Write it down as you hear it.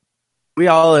We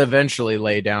all eventually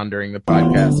lay down during the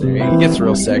podcast. It gets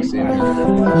real sexy.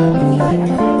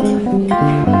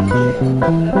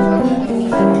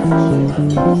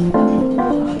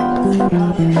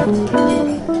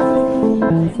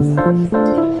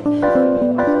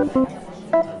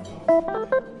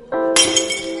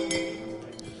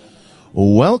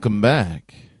 Welcome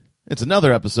back. It's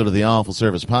another episode of the Awful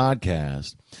Service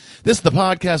Podcast. This is the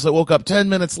podcast that woke up 10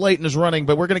 minutes late and is running,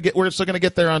 but we're still gonna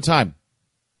get there on time.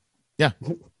 Yeah,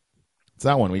 it's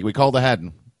that one. We called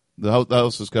ahead. The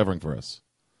host is covering for us.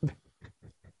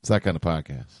 It's that kind of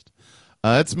podcast.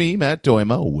 It's me, Matt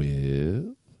Doima,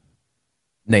 with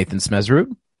Nathan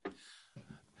Smezrud.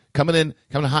 Coming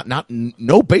hot.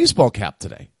 No baseball cap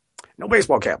today. No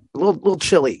baseball cap. A little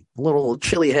chilly. A little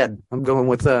chilly head. I'm going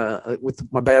with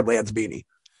my Badlands beanie.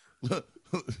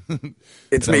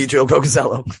 It's me, Joe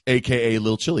Cocasello, aka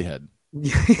Lil Chili Head.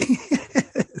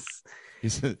 Yes.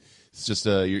 It's just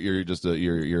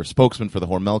you're a spokesman for the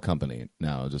Hormel company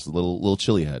now. Just a little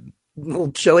chili head.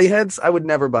 Little chili heads. I would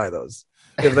never buy those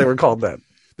if they were called that.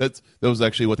 That was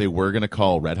actually what they were going to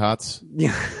call Red Hots.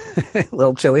 Yeah,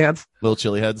 little chili heads. Little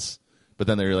chili heads. But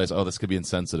then they realized, this could be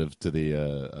insensitive to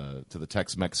the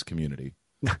Tex-Mex community.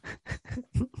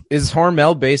 Is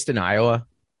Hormel based in Iowa?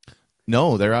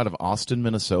 No, they're out of Austin,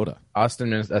 Minnesota.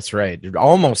 That's right.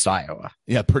 Almost Iowa.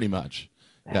 Yeah, pretty much.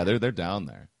 Yeah, they're down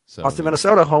there. So Austin,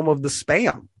 Minnesota, home of the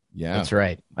Spam. Yeah, that's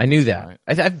right. I knew that.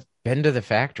 Right. I've been to the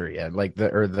factory, like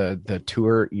the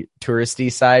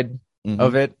touristy side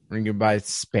of it, where you can buy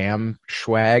Spam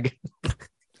swag.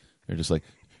 They're just like,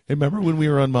 hey, remember when we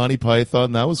were on Monty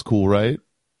Python? That was cool, right?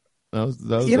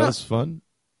 That was fun.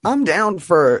 I'm down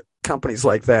for companies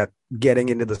like that getting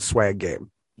into the swag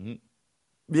game. Mm-hmm.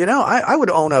 You know, I would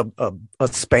own a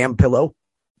Spam pillow.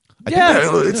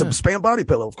 It's a Spam body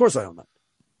pillow. Of course I own that.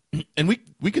 And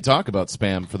we could talk about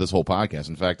Spam for this whole podcast.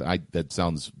 In fact, that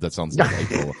sounds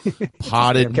delightful.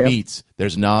 Potted meats.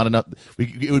 There's not enough.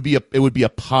 It would be a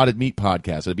potted meat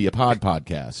podcast. It'd be a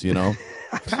podcast. You know.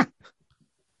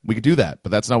 We could do that,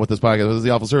 but that's not what this podcast. This is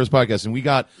the Awful Service Podcast, and we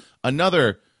got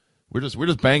another. We're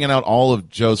just banging out all of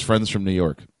Joe's friends from New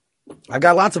York. I've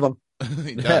got lots of them.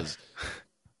 He does.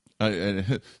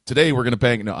 Today we're gonna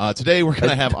bang. No, today we're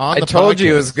gonna have on. I told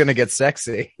you it was gonna get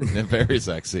sexy. Very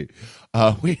sexy.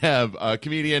 We have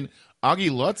comedian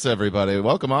Augie Lutz. Everybody,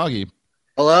 welcome, Augie.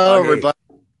 Hello, Augie. everybody.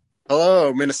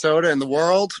 Hello, Minnesota and the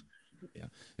world. Yeah,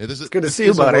 this is good to see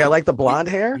you, buddy. I like the blonde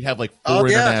hair. We have like four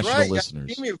international right. listeners.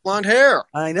 You see me with blonde hair.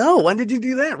 I know. When did you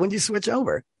do that? When did you switch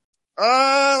over?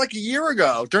 Like a year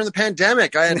ago during the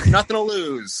pandemic. I had nothing to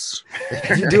lose.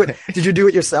 Did you do it? Did you do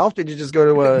it yourself? Did you just go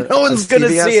to a? No one's going to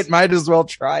see it. Might as well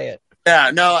try it.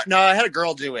 Yeah, no. I had a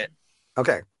girl do it.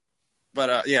 Okay, but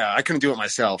I couldn't do it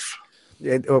myself.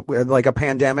 Like a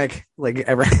pandemic, like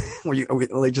were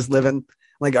you just living?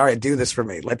 Like, all right, do this for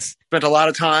me. Let's spent a lot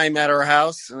of time at her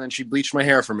house, and then she bleached my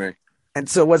hair for me. And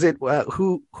so, was it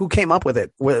who came up with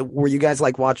it? Were you guys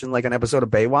like watching like an episode of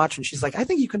Baywatch, and she's like, "I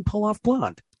think you can pull off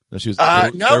blonde." No, she was.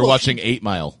 They were watching 8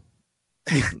 Mile.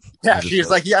 Yeah, she was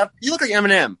like, "Yeah, you look like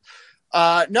Eminem."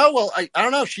 No, well, I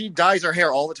don't know. She dyes her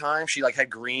hair all the time. She like had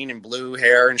green and blue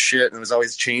hair and shit, and was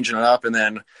always changing it up. And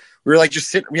then we were like just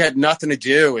sitting. We had nothing to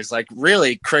do. It was like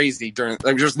really crazy during.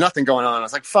 Like there was nothing going on. I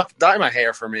was like, "Fuck, dye my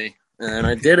hair for me," and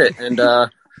I did it. And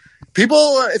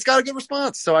people, it's got a good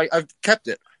response, so I've kept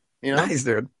it. You know, nice,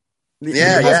 dude.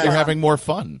 Yeah. You're having more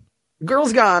fun.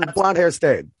 Girl's gone. Blonde hair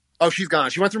stayed. Oh, she's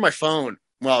gone. She went through my phone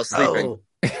while I was sleeping.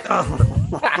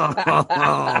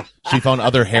 Oh. She found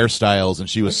other hairstyles and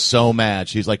she was so mad.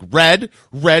 She's like, red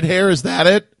hair. Is that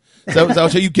it? Is that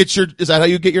how you get your? Is that how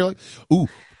you get your like? Ooh,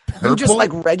 purple? You just like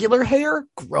regular hair?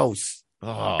 Gross.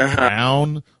 Oh,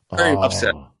 brown. Very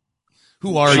upset.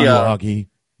 Who are you, Augie?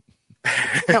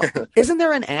 Now, isn't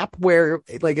there an app where,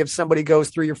 like, if somebody goes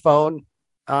through your phone,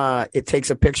 it takes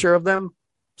a picture of them,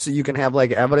 so you can have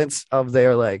like evidence of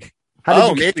their like?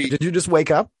 Maybe. Did you just wake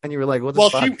up and you were like, "What the well,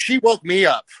 fuck?" she woke me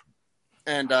up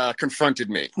and confronted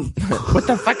me. What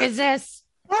the fuck is this?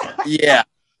 Yeah,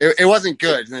 it wasn't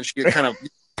good. And then she kind of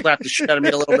slapped the shit out of me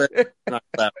a little bit. And I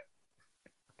laughed.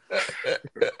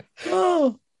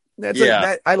 Oh,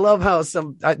 I love how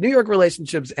some New York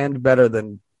relationships end better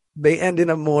than they end in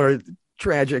a more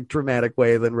tragic, dramatic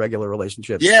way than regular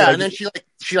relationships. Yeah, and then she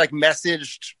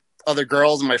messaged other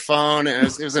girls on my phone, and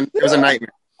it was a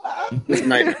nightmare. It was a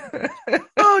nightmare.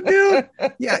 Oh, dude.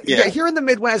 Yeah. Here in the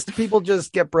Midwest, people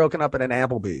just get broken up in an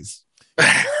Applebee's.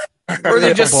 Or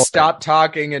they just stop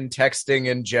talking and texting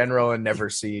in general and never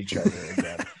see each other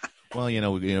again. Well, you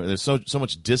know, there's so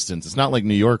much distance. It's not like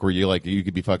New York where you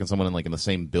could be fucking someone in the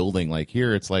same building. Like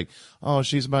here, it's like, oh,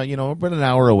 she's about about an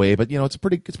hour away, but it's a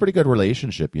pretty good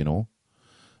relationship,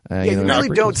 You really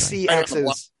don't see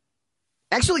X's.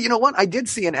 Actually, you know what? I did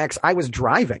see an X. I was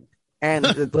driving, and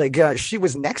she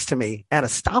was next to me at a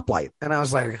stoplight, and I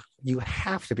was like, "You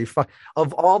have to be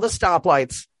of all the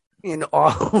stoplights in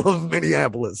all of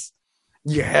Minneapolis,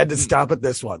 you had to stop at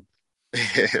this one."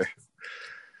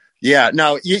 Yeah,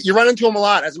 no, you run into them a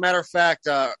lot. As a matter of fact,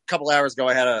 a couple hours ago,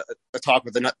 I had a talk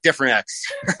with a different ex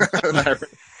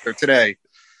today.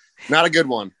 Not a good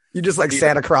one. You just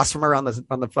sat across from her on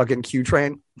the fucking Q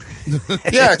train.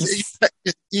 Yeah,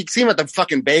 you see them at the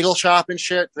fucking bagel shop and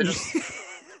shit.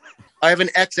 I have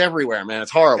an X everywhere, man. It's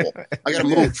horrible. I gotta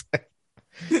move.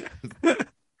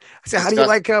 So, how do you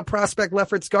like Prospect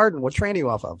Lefferts Garden? What train are you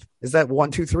off of? Is that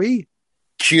 123?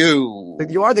 Q.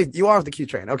 You are the Q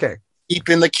train. Okay. Deep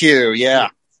in the queue, yeah,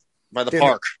 by the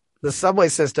park. The subway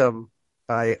system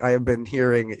I have been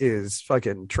hearing is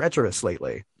fucking treacherous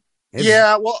lately.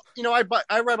 Yeah, well,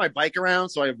 I ride my bike around,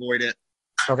 so I avoid it.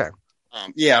 Okay.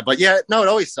 It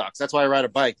always sucks. That's why I ride a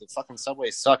bike. The fucking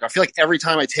subways suck. I feel like every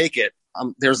time I take it,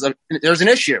 there's an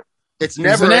issue. It's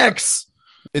never an X.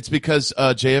 It's because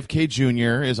JFK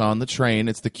Jr. is on the train.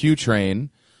 It's the Q train.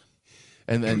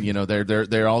 And then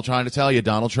they're all trying to tell you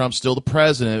Donald Trump's still the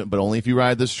president, but only if you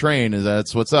ride this train.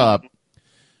 That's what's up.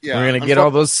 Yeah, we're gonna get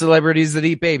all those celebrities that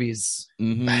eat babies.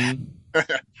 Mm-hmm.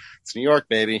 It's New York,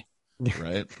 baby.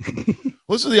 Right.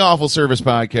 Well, this is the Awful Service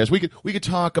Podcast. We could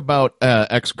talk about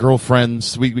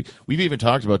ex-girlfriends. We've even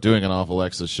talked about doing an Awful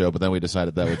Exes show, but then we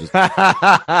decided that would just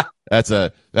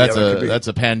that's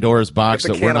a Pandora's box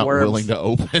that we're not willing to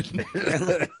open.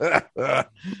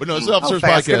 But no, it's the Awful Service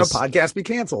Podcast. Can a podcast be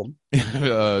canceled?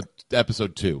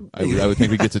 Episode 2. I would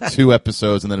think we get to 2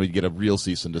 episodes and then we get a real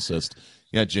cease and desist.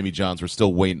 Yeah, Jimmy Johns, we're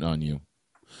still waiting on you.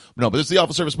 No, but it's the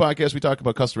Awful Service Podcast. We talk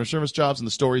about customer service jobs and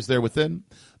the stories there within.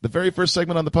 The very first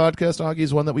segment on the podcast, Augie,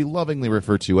 is one that we lovingly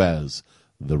refer to as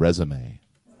the resume.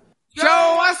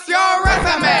 Show us your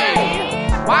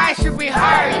resume. Why should we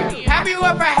hire you? Have you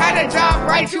ever had a job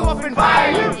write you up and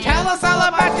fire you? Tell us all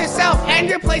about yourself and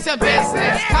your place of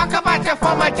business. Talk about your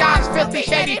former jobs, filthy,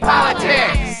 shady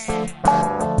politics.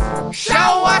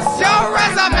 Show us your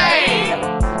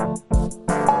resume.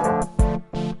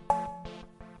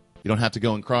 You don't have to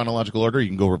go in chronological order. You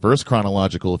can go reverse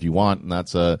chronological if you want, and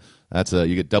that's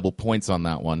you get double points on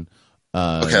that one.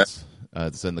 Okay.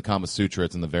 It's in the Kama Sutra.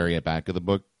 It's in the very back of the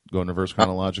book. Go in reverse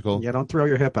chronological. Yeah, don't throw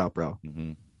your hip out, bro.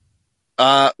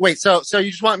 Mm-hmm. Wait, so you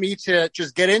just want me to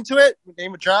just get into it,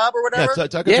 name a job or whatever? Yeah,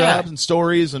 talk about jobs and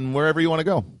stories and wherever you want to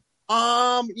go.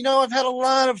 I've had a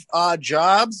lot of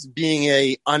jobs being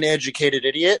a uneducated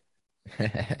idiot.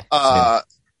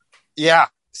 Yeah.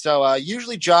 So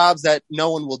usually jobs that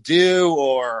no one will do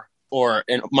or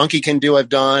a monkey can do. I've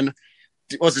done.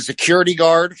 Was a security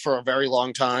guard for a very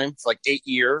long time, for like 8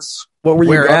 years. What were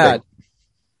you at?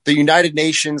 The United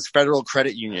Nations Federal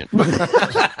Credit Union.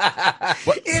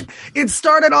 It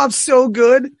started off so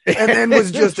good and then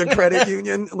was just a credit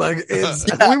union.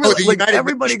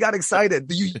 Everybody got excited.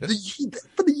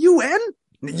 For the UN?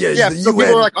 Yeah, the so UN.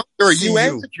 people were like, "Oh, you're a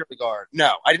UN security guard."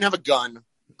 No, I didn't have a gun.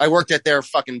 I worked at their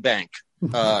fucking bank.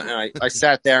 And I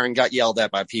sat there and got yelled at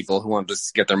by people who wanted to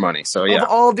get their money. So yeah, of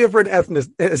all different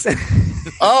ethnicities.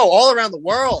 all around the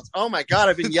world. Oh my God,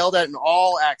 I've been yelled at in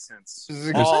all accents.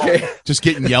 Just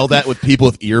getting yelled at with people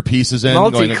with earpieces in.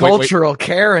 Multicultural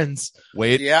Karens.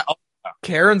 Wait. Yeah.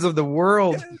 Karens of the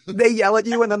world. They yell at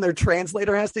you and then their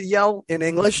translator has to yell in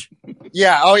English.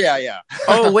 Yeah. Oh yeah.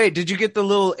 Oh wait, did you get the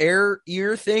little ear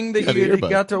thing that you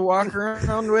got to walk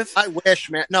around with? I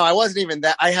wish, man. No, I wasn't even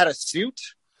that. I had a suit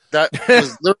that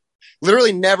was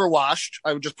literally never washed.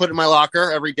 I would just put it in my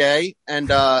locker every day, and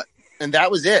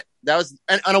that was it. That was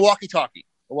and a walkie-talkie.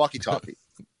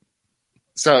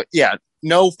 So yeah,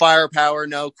 no firepower,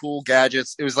 no cool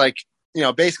gadgets. It was like,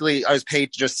 basically I was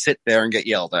paid to just sit there and get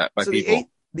yelled at by people.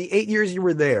 The 8 years you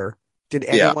were there, did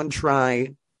anyone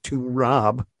try to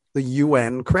rob the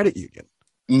UN credit union?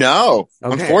 No,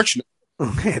 unfortunately.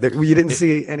 Okay, you didn't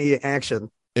see any action.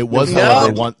 It was,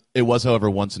 however,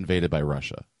 once invaded by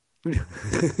Russia.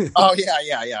 Oh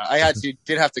yeah. I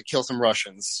did have to kill some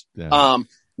Russians. Yeah.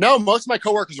 No, most of my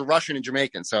coworkers are Russian and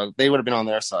Jamaican, so they would have been on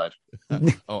their side.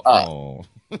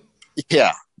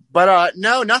 Yeah, but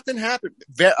no, nothing happened.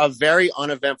 A very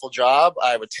uneventful job.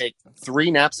 I would take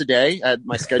 3 naps a day. I had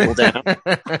my schedule down.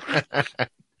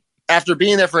 After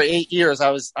being there for 8 years,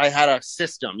 I had a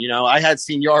system. I had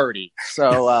seniority,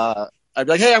 so I'd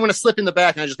be like, "Hey, I'm going to slip in the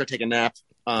back," and I just go take a nap.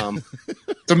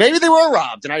 So maybe they were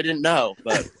robbed and I didn't know,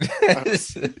 but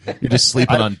you're just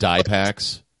sleeping on dye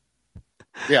packs.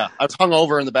 Yeah, I was hung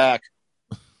over in the back.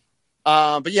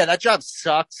 But yeah, that job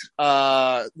sucked.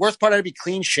 Worst part, I'd be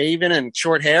clean shaven and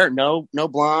short hair. No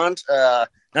blonde.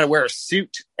 and I'd wear a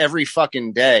suit every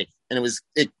fucking day, and it was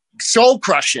soul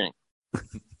crushing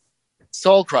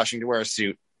to wear a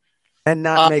suit and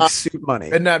not make suit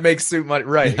money. And not make suit money.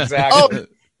 Right, exactly.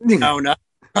 No.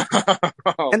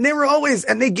 And they were always,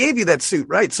 and they gave you that suit,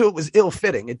 right? So it was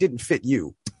ill-fitting. It didn't fit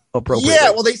you appropriately.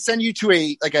 Yeah, well, they send you to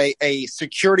a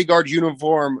security guard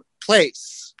uniform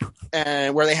place,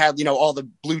 and where they have, you know, all the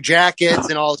blue jackets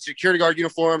and all the security guard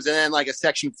uniforms, and then like a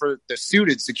section for the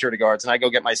suited security guards. And I go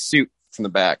get my suit from the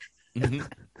back. Mm-hmm.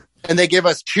 And they give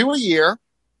us 2 a year,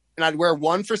 and I'd wear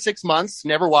one for 6 months,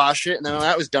 never wash it. And then when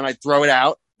that was done, I'd throw it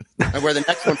out. I'd wear the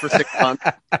next one for 6 months,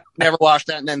 never wash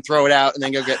that, and then throw it out, and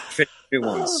then go get fit new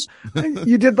ones.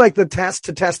 You did like the test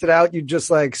to test it out. You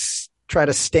just like try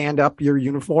to stand up your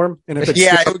uniform, and if it's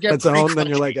it would get its own, then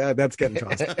you're like, that's getting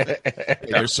tossed.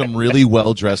 There's some really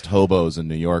well-dressed hobos in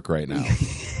New York right now.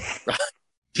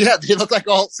 Yeah, they look like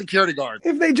all security guards.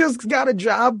 If they just got a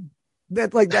job,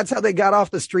 that's how they got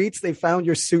off the streets. They found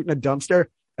your suit in a dumpster,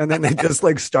 and then they just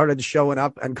like started showing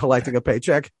up and collecting a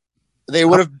paycheck. They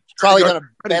would have probably done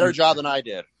a better job than I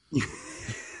did.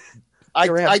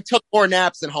 I took more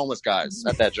naps than homeless guys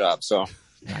at that job. So,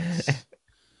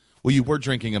 well, you were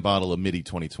drinking a bottle of Midi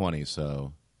 2020,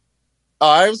 so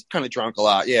I was kind of drunk a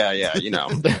lot. Yeah, you know,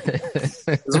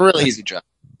 it was a really easy job.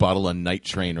 Bottle of Night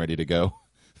Train ready to go.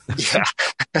 Yeah,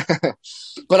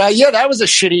 but yeah, that was a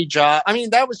shitty job. I mean,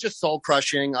 that was just soul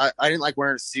crushing. I didn't like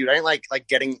wearing a suit. I didn't like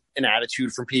getting an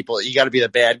attitude from people. You got to be the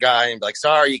bad guy and be like,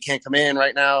 sorry, you can't come in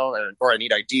right now, or I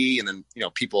need ID. And then, you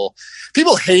know, people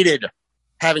hated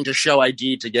having to show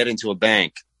ID to get into a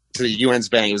bank, to the UN's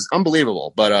bank. It was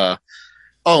unbelievable. But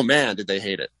oh man, did they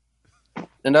hate it?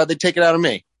 And they'd take it out of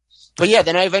me. But yeah,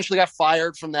 then I eventually got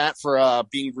fired from that for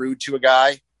being rude to a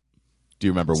guy. Do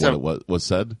you remember what it was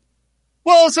said?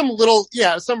 Well, some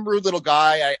rude little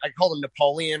guy. I called him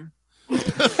Napoleon.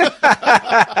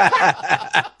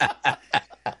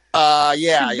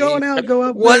 Yeah. Go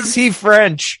up. Was he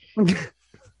French?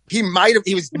 He might have.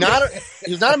 He was not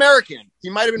American. He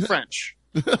might have been French.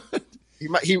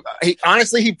 He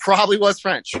honestly, he probably was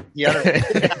French.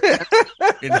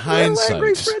 In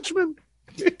hindsight, Frenchman.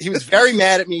 He was very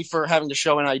mad at me for having to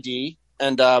show an ID.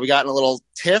 And we got in a little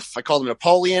tiff. I called him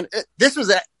Napoleon. This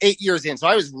was at 8 years in, so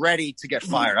I was ready to get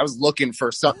fired. I was looking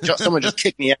for someone just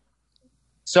kick me out.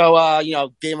 So, you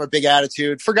know, gave him a big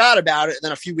attitude, forgot about it. And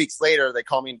then a few weeks later, they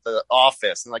called me into the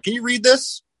office and like, can you read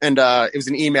this? And it was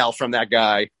an email from that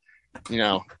guy, you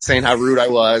know, saying how rude I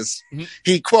was. Mm-hmm.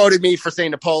 He quoted me for saying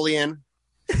Napoleon,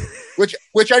 which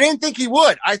I didn't think he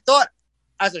would. I thought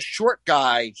as a short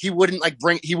guy, he wouldn't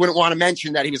want to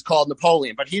mention that he was called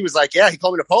Napoleon, but he was like, yeah, he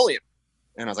called me Napoleon.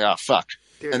 And I was like, oh, fuck.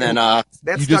 Dude, and then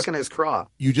that's stuck in his craw.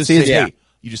 You just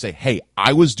say, hey,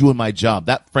 I was doing my job.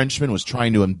 That Frenchman was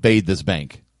trying to invade this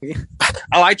bank.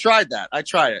 Oh, I tried that. I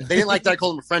tried it. They didn't like that I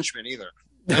called him a Frenchman either.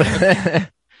 They're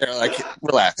like,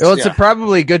 relax. Well, it's a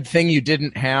probably good thing you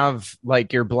didn't have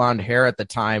like your blonde hair at the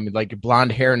time, like your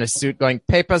blonde hair in a suit going,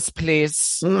 papers,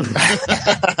 please.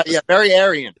 Yeah, very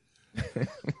Aryan.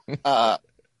 I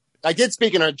did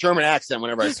speak in a German accent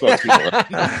whenever I spoke to people.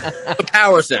 The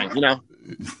power thing, you know.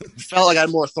 Felt like I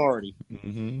had more authority.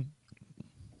 Mm-hmm.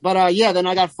 But yeah, then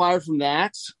I got fired from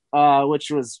that, which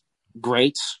was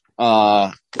great.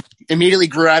 Immediately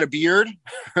grew out a beard.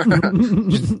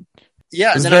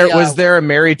 Yeah. Was there a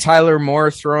Mary Tyler Moore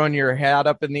throwing your hat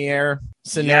up in the air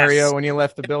scenario when you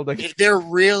left the building? There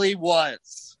really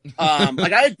was.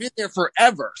 Like I had been there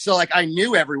forever, so like I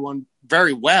knew everyone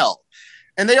very well.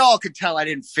 And they all could tell I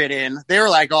didn't fit in. They were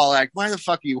like, why the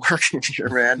fuck are you working here,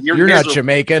 man? You're not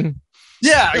Jamaican.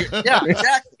 Yeah,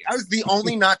 exactly. I was the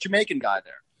only not Jamaican guy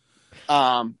there.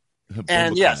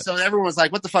 And yeah, so everyone was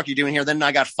like, what the fuck are you doing here? Then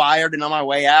I got fired, and on my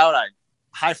way out, I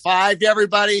high-fived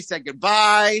everybody, said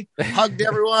goodbye, hugged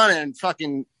everyone, and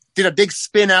fucking did a big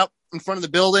spin out in front of the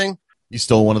building. You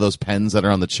stole one of those pens that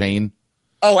are on the chain?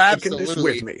 Oh, absolutely.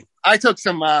 With me. I took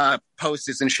some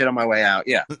Post-its and shit on my way out.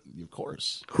 Yeah, of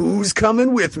course. Who's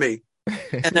coming with me?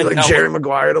 And then like Jerry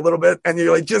Maguire a little bit, and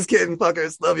you're like, just kidding,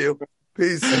 fuckers, love you,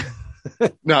 peace.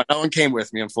 No one came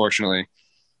with me, unfortunately.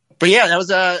 But yeah, that was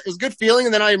it was a good feeling.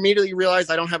 And then I immediately realized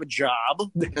I don't have a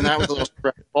job, and that was a little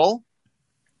stressful.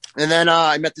 And then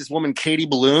I met this woman, Katie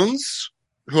Balloons,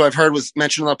 who I've heard was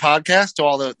mentioned on the podcast to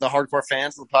all the hardcore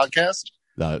fans of the podcast.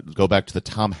 Go back to the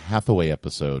Tom Hathaway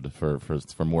episode for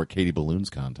more Katie Balloons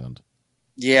content.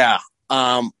 Yeah.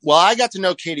 Well, I got to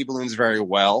know Katie Balloons very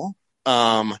well.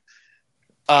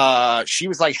 She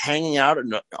was like hanging out at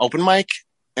an open mic,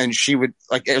 and she would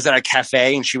like, it was at a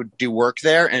cafe, and she would do work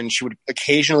there, and she would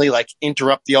occasionally like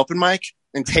interrupt the open mic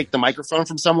and take the microphone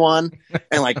from someone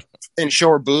and like, and show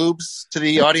her boobs to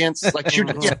the audience. Like she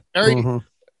would,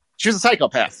 she was a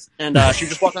psychopath, and she would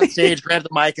just walk on stage, grab the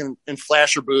mic, and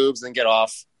flash her boobs, and then get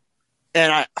off.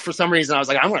 And for some reason, I was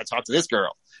like, I'm going to talk to this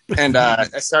girl, and I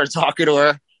started talking to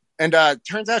her. And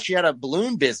turns out she had a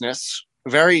balloon business, a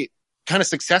very kind of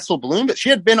successful balloon, but she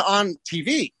had been on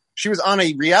TV. She was on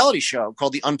a reality show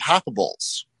called The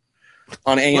Unpoppables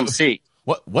on AMC.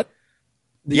 What?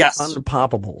 The Yes.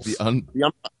 Unpoppables.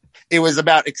 It was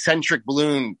about eccentric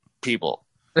balloon people.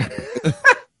 I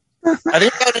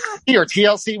think it was AMC or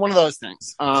TLC, one of those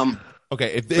things.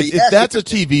 Okay, if that's a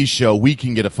TV show, we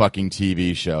can get a fucking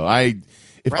TV show.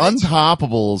 If Right.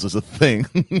 Unpoppables is a thing,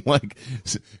 like,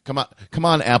 come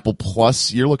on, Apple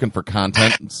Plus, you're looking for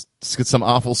content. Let's get some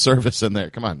awful service in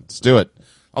there. Come on, let's do it.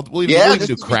 We'll even this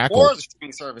do was Crackle. before the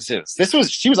streaming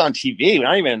services. She was on TV,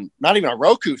 not even a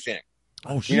Roku thing.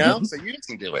 Oh, shit. You know, so you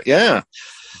can do it. Yeah,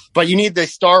 but you need the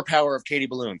star power of Katie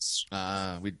Balloons.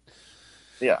 We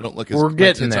Yeah. don't look We're my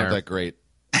getting tits aren't there. that great.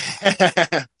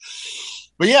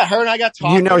 But yeah, her and I got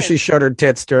talking. You know, she showed her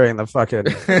tits during the fucking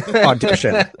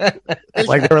audition.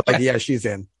 Like they were like, "Yeah, she's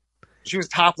in." She was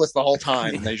topless the whole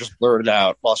time, and they just blurred it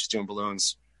out while she's doing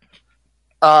balloons.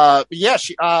 But yeah,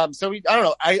 she. So I don't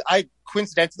know. I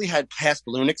coincidentally had past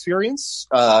balloon experience.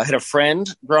 Had a friend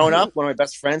growing up. One of my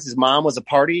best friends. His mom was a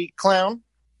party clown.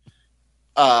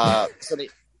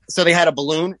 So they had a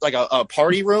balloon, like a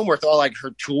party room with all like her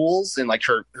tools and like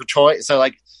her toys. So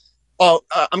like,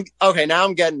 I'm okay. Now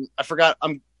I'm getting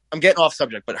off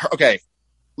subject, but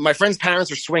my friend's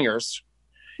parents are swingers.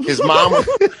 His mom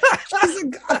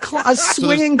a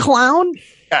swinging clown.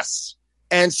 Yes.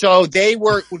 And so they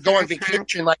would go on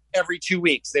vacation like every 2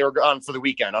 weeks. They were gone for the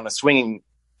weekend on a swinging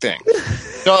thing.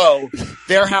 So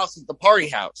their house is the party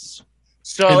house.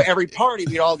 So every party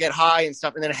we'd all get high and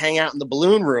stuff and then hang out in the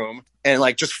balloon room and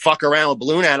like just fuck around with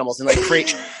balloon animals and like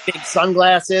create big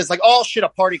sunglasses, like all shit a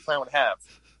party clown would have.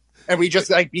 And we just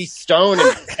like be stoned and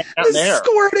hang out in there.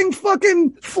 Squirting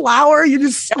fucking flour. You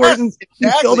just squirting.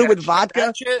 You filled it with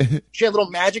vodka. She had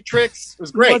little magic tricks. It was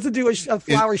He great. wants to do a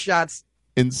flower shots.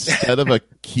 Instead of a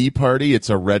key party, it's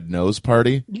a red nose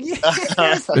party.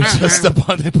 Yes. It's just a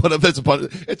bunch. They put up.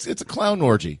 It's a clown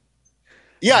orgy.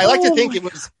 Yeah, I like to think it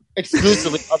was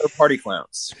exclusively other party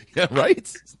clowns. Yeah,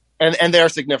 right. And their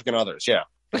significant others, yeah.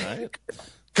 Right.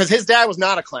 Because his dad was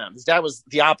not a clown. His dad was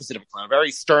the opposite of a clown, a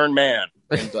very stern man.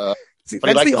 And, See, But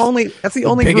he that's the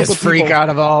only group Biggest of freak people. out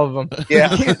of all of them.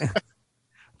 yeah.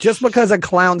 Just because a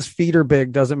clown's feet are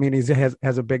big doesn't mean he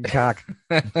has a big cock.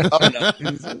 Oh,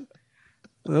 no.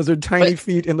 Those are tiny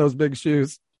feet in those big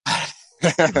shoes.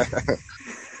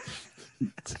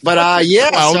 But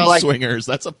yeah, Clown so like, swingers.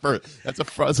 That's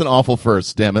an awful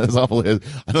first. Damn it, that's awful.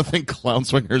 I don't think clown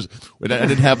swingers. I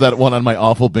didn't have that one on my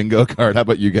awful bingo card. How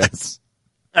about you guys?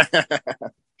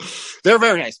 they're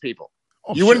very nice people.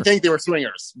 Oh, You wouldn't think they were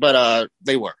swingers, but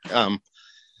they were.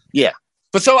 Yeah.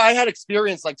 But so I had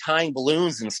experience like tying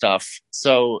balloons and stuff.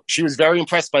 So she was very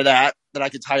impressed by that I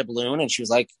could tie a balloon. And she was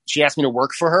like, she asked me to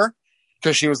work for her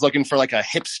because she was looking for like a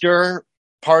hipster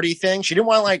party thing. She didn't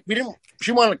want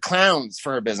she wanted clowns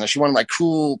for her business. She wanted like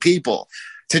cool people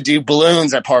to do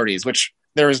balloons at parties, which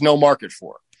there is no market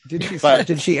for. Did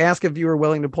she ask if you were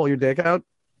willing to pull your dick out?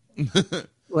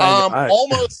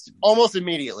 Almost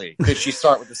immediately did she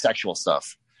start with the sexual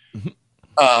stuff,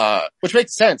 which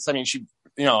makes sense. I mean,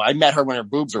 I met her when her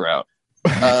boobs were out.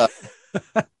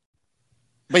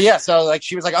 But yeah, so like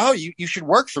she was like, "Oh, you should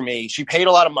work for me." She paid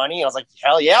a lot of money. I was like,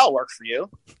 "Hell yeah, I'll work for you."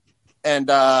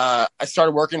 And I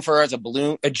started working for her as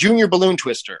a junior balloon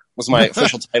twister was my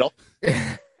official title.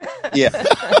 Yeah.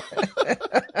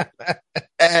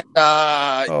 And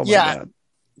God.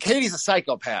 Katie's a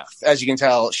psychopath, as you can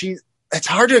tell. She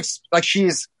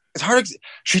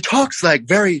talks like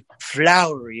very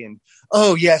flowery and,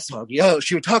 "Oh yes, Augie. Oh,"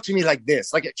 she would talk to me like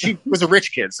this. Like she was a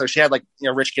rich kid, so she had like,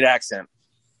 rich kid accent.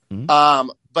 Mm-hmm.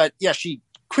 But yeah, she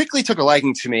quickly took a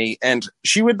liking to me, and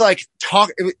she would like talk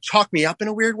me up in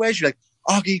a weird way. She'd be like,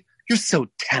 "Augie, you're so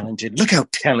talented. Look how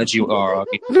talented you are,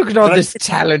 Augie." Look at all this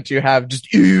talent you have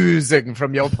just oozing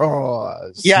from your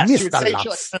pores. Yeah, she would Mr. say,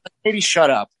 Lutz. "Katie, shut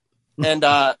up." And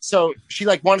so she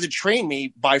like wanted to train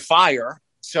me by fire.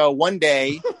 So one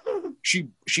day she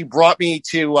brought me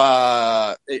to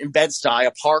in Bed-Stuy,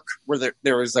 a park where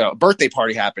there was a birthday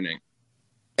party happening.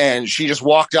 And she just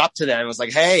walked up to them and was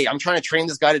like, "Hey, I'm trying to train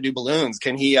this guy to do balloons.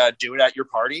 Can he do it at your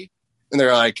party?" And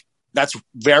they're like, "That's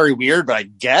very weird, but I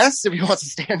guess if he wants to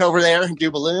stand over there and do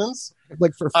balloons."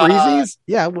 Like for freezies?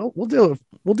 Yeah, we'll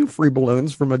do free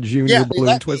balloons from a junior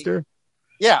balloon twister.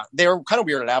 Yeah, they were kind of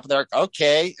weirded out, but they're like,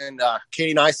 "Okay." And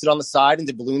Katie and I sit on the side and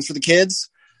did balloons for the kids.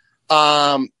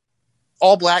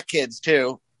 All black kids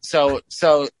too. So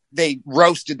they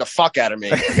roasted the fuck out of me.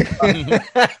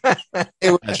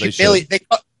 It was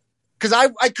because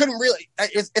I couldn't really.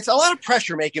 It's a lot of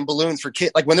pressure making balloons for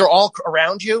kids. Like when they're all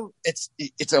around you, it's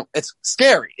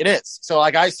scary. It is. So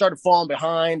like I started falling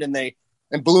behind, and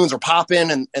balloons were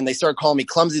popping, and they started calling me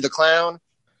Clumsy the Clown.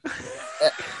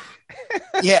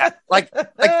 Yeah, like an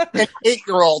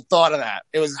 8-year-old thought of that.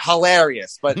 It was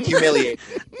hilarious, but humiliating.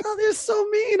 Oh, they're so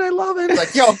mean. I love it.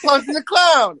 Like, yo, Clumsy the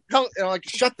Clown. And I'm like,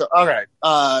 shut the. All right.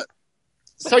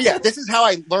 So yeah, this is how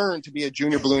I learned to be a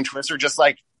junior balloon twister, just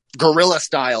like guerrilla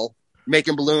style,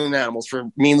 making balloon animals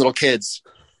for mean little kids.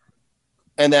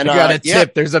 And then I got a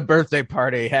tip. There's a birthday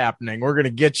party happening. We're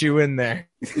gonna get you in there.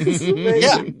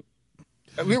 Yeah,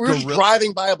 we were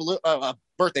driving by a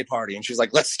birthday party, and she was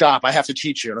like, "Let's stop. I have to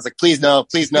teach you." And I was like, "Please no,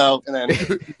 please no." And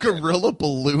then guerrilla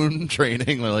balloon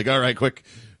training. We're like, "All right, quick,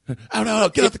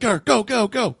 out, get out the car,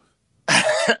 go."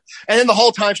 And then the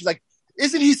whole time she's like,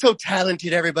 "Isn't he so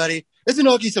talented? Everybody, isn't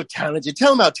Augie so talented?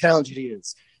 Tell him how talented he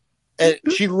is." And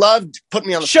she loved putting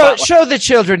me on the spotlight. Show the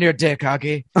children your dick,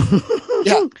 Augie.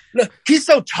 Yeah, look, he's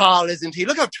so tall, isn't he?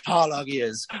 Look how tall Augie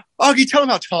is. Augie, tell him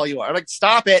how tall you are. I'm like,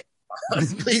 stop it.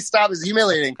 Please stop. It's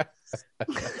humiliating.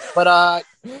 But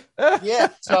yeah,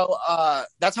 so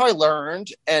that's how I learned.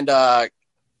 And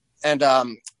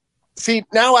see,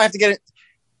 now I have to get it.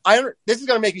 This is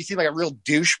going to make me seem like a real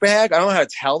douchebag. I don't know how to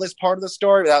tell this part of the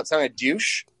story without sounding a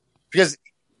douche, because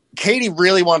Katie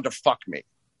really wanted to fuck me.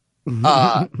 And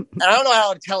I don't know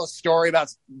how to tell a story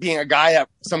about being a guy that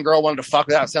some girl wanted to fuck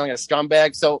without sounding like a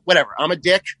scumbag. So whatever. I'm a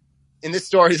dick. In this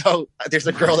story, though, there's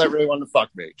a girl that really wanted to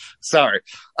fuck me. Sorry.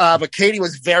 But Katie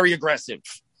was very aggressive.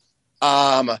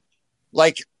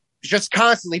 Like just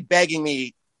constantly begging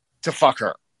me to fuck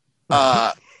her.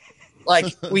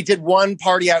 Like we did one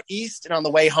party out east, and on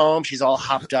the way home, she's all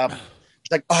hopped up.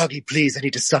 She's like, "Augie, please, I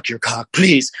need to suck your cock,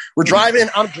 please." I'm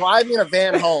driving in a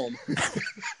van home.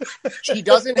 She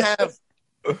doesn't have,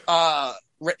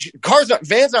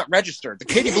 van's not registered. The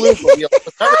Katie Balloon Mobile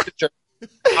was not registered.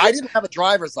 I didn't have a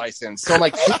driver's license. So I'm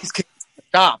like, please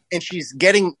stop. And she's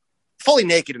getting fully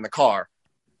naked in the car.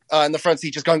 In the front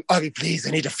seat, just going, "Augie, please, I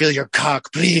need to feel your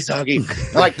cock. Please, Augie."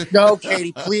 I'm like, "No,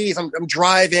 Katie, please. I'm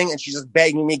driving." And she's just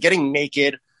begging me, getting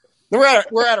naked. We're at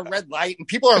a red light, and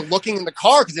people are looking in the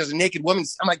car because there's a naked woman.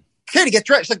 I'm like, "Katie, get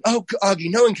dressed." She's like, "Oh,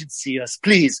 Augie, no one can see us.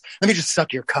 Please, let me just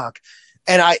suck your cock."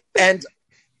 And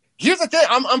here's the thing.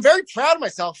 I'm very proud of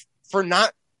myself for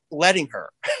not letting her.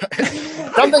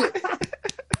 Something.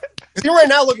 Because right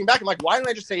now, looking back, I'm like, why didn't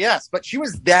I just say yes? But she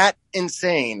was that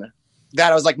insane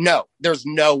that I was like, no, there's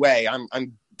no way I'm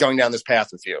going down this path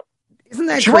with you. Isn't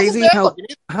that crazy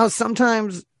how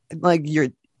sometimes like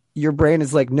your brain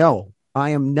is like, no,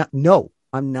 I'm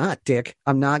not, dick.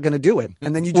 I'm not going to do it.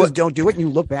 And then you just don't do it. And you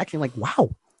look back and you're like,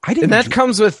 wow, I didn't. And that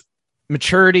comes with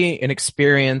maturity and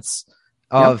experience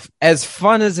of as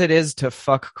fun as it is to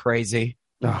fuck crazy.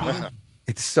 Oh,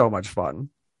 it's so much fun.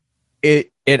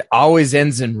 It always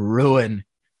ends in ruin.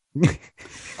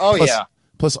 Oh, yeah.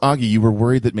 Plus, Augie, you were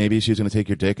worried that maybe she was going to take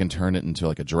your dick and turn it into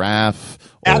like a giraffe.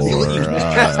 Absolutely.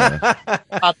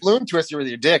 Balloon twister with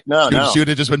your dick. No. She would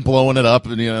have just been blowing it up,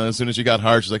 and as soon as she got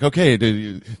hard, she's like, "Okay,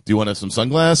 do you want some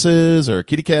sunglasses or a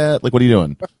kitty cat? Like, what are you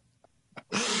doing?"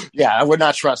 Yeah, I would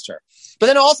not trust her. But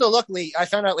then also, luckily, I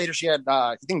found out later she had,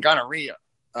 I think, gonorrhea.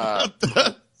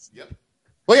 Yep.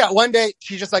 Well, yeah, one day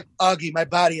she's just like, "Augie, my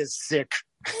body is sick."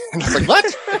 And I was like, "What?"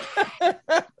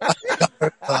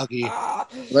 Augie.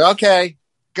 Like, okay.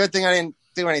 Good thing I didn't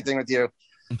do anything with you.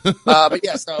 But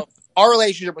yeah, so our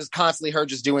relationship was constantly her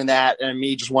just doing that and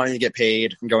me just wanting to get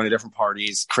paid and going to different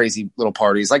parties, crazy little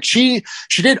parties. Like she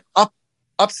did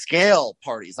upscale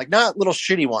parties, like not little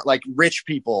shitty ones, like rich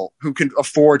people who can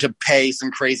afford to pay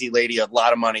some crazy lady a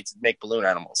lot of money to make balloon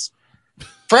animals.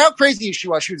 For how crazy she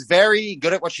was very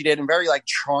good at what she did and very like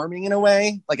charming in a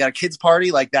way. Like at a kid's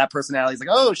party, like that personality is like,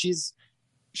 oh, she's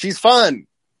fun.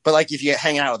 But like if you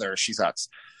hang out with her, she sucks.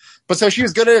 But so she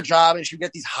was good at her job, and she would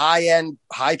get these high-end,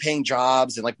 high-paying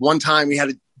jobs. And like one time we had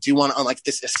to do one on like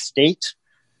this estate.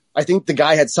 I think the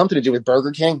guy had something to do with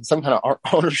Burger King, some kind of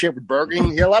ownership with Burger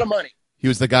King. He had a lot of money. He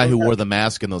was the guy who wore the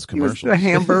mask in those commercials. The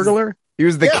Hamburglar. He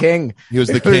was the king. He was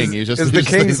the king. He was just the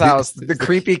king's house, the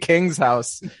creepy king's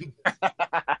house.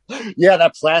 Yeah,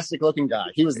 that plastic-looking guy.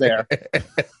 He was there.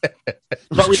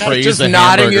 But we had just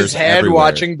nodding his head, everywhere.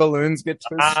 Watching balloons get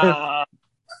twisted.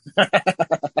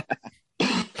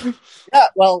 Yeah,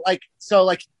 well, like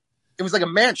it was like a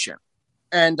mansion,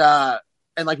 and like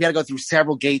we had to go through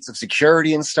several gates of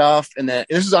security and stuff. And then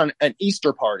this was on an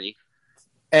Easter party,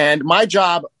 and my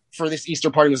job for this Easter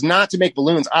party was not to make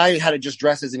balloons. I had to just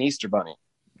dress as an Easter bunny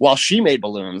while she made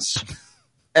balloons,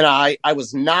 and I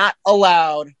was not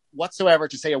allowed whatsoever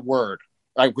to say a word.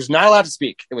 I was not allowed to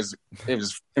speak. It was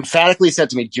emphatically said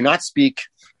to me, "Do not speak.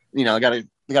 You know, I gotta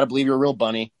believe you're a real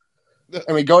bunny."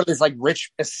 And we go to this like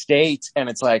rich estate, and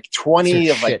it's like 20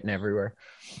 of like shitting everywhere.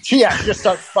 She just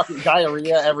starts fucking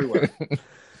diarrhea everywhere, and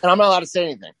I'm not allowed to say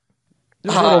anything.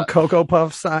 Just little Cocoa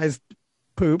Puff sized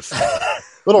poops,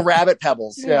 little rabbit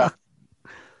pebbles. Yeah.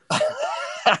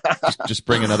 just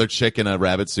bring another chick in a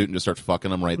rabbit suit and just start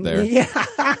fucking them right there.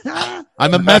 Yeah.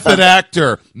 I'm a method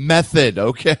actor. Method,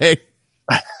 okay.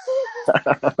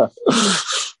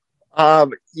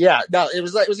 Yeah, no, it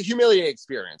was a humiliating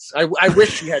experience. I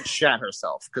wish she had shat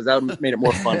herself because that would made it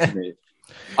more fun for me.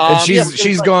 And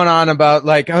she's going on about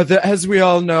like, as we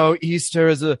all know,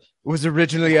 Easter was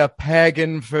originally a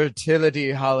pagan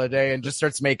fertility holiday, and just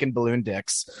starts making balloon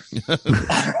dicks.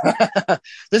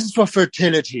 This is for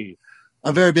fertility.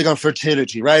 I'm very big on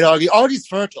fertility, right, Augie? Augie's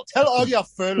fertile. Tell Augie how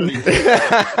fertile he is.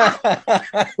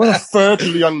 What a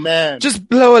fertile young man. Just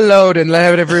blow a load and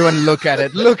let everyone look at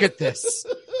it. Look at this.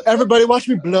 Everybody watch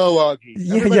me blow, Augie.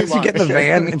 Yeah, you have to get in the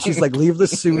van, and she's like, leave the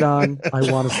suit on.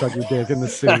 I want to suck your dick in the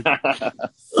suit.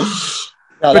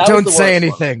 No, but don't say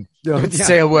anything. Don't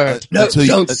say a word. No,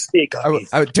 don't speak.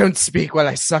 Don't speak while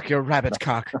I suck your rabbit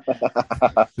cock.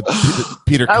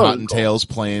 Peter Cottontail's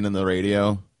playing in the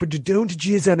radio. But don't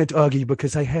jizz on it, Augie,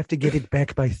 because I have to get it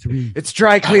back by 3. It's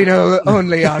dry cleaner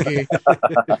only, Augie.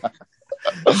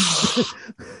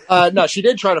 No, she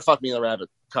did try to fuck me in the rabbit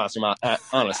costume,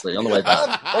 honestly, on the way back.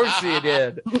 Of course she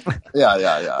did.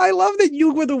 Yeah. I love that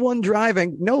you were the one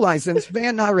driving, no license,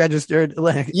 van not registered.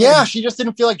 Yeah, she just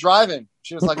didn't feel like driving.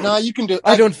 She was like, "No, you can do it."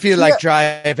 I don't feel like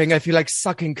driving. I feel like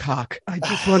sucking cock. I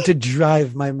just want to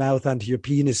drive my mouth onto your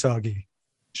penis, Augie.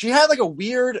 She had like a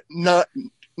weird,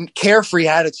 carefree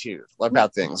attitude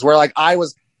about things, where like I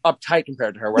was uptight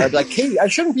compared to her, where I'd be like, "Katie, I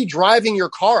shouldn't be driving your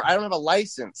car. I don't have a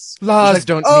license." Laws like,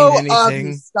 don't mean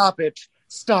anything. Augie,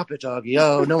 stop it, Augie.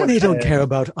 Oh, no one. They don't care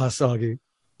about us, Augie.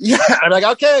 Yeah, I'm like,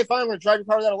 okay, fine. I'm gonna drive your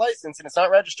car without a license, and it's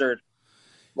not registered.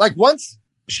 Like once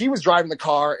she was driving the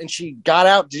car, and she got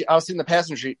out. I was sitting in the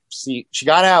passenger seat. She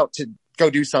got out to go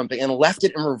do something and left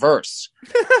it in reverse,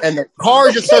 and the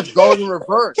car just starts going in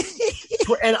reverse.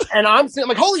 And I'm sitting, I'm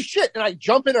like, holy shit! And I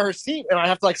jump into her seat, and I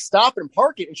have to like stop and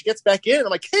park it. And she gets back in, and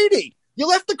I'm like, Katie, you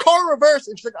left the car in reverse.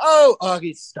 And she's like, oh,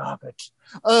 Augie, stop it.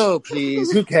 Oh,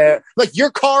 please, who cares? Like your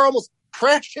car almost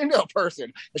crashed into a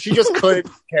person, and she just couldn't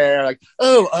care. Like,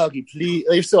 oh, Augie, please,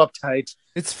 you're so uptight.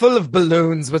 It's full of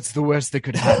balloons. What's the worst that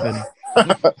could happen?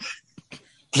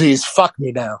 Please, fuck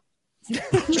me now.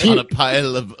 On a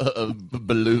pile of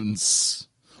balloons.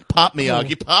 Pop me,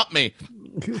 Augie, pop me.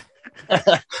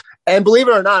 And believe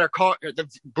it or not, her car, the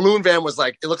balloon van was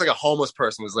like, it looked like a homeless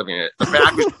person was living in it. The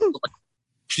back was like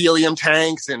helium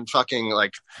tanks and fucking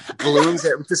like balloons.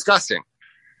 It was disgusting.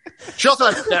 She also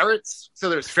had ferrets, so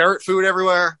there's ferret food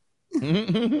everywhere.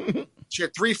 She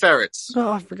had 3 ferrets.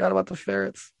 Oh, I forgot about the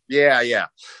ferrets. Yeah.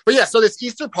 But yeah, so this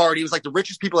Easter party was like the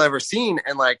richest people I've ever seen,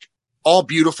 and like all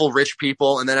beautiful rich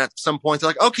people. And then at some point they're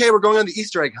like, okay, we're going on the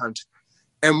Easter egg hunt.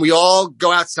 And we all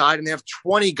go outside, and they have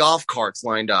 20 golf carts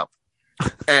lined up.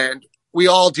 And we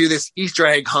all do this Easter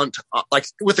egg hunt, like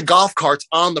with the golf carts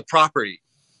on the property,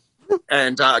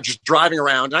 and just driving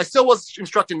around. And I still was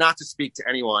instructed not to speak to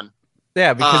anyone.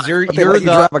 Yeah, because you're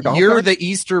the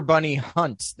Easter Bunny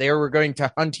hunt. They were going to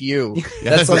hunt you.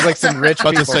 That sounds like some rich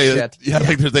people shit. Yeah,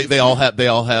 like they all have. This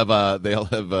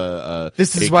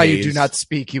is AKs. why you do not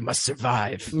speak. You must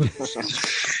survive.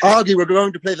 Augie, we're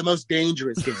going to play the most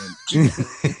dangerous game.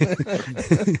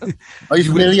 Are you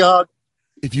familiar, Augie?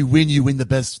 If you win the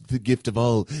best gift of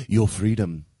all, your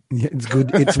freedom. Yeah, it's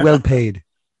good. It's well paid.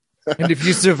 And if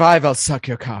you survive, I'll suck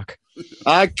your cock.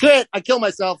 I quit. I kill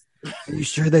myself. Are you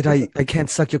sure that I can't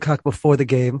suck your cock before the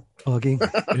game, Augie?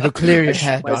 It'll clear your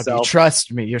head, Augie.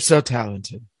 Trust me, you're so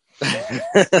talented.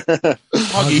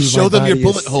 Augie, show them your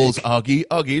bullet holes, Augie.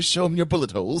 Augie, show them your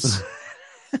bullet holes.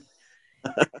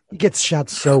 He gets shot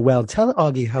so well. Tell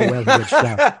Augie how well he gets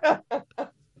shot.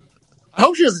 I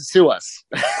hope she doesn't sue us.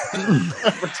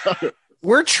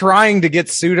 We're trying to get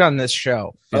sued on this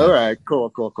show. All right,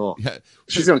 cool. Yeah.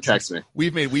 She's gonna text me.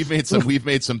 We've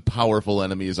made some powerful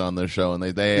enemies on this show, and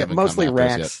they haven't mostly come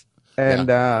after Rax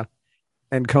us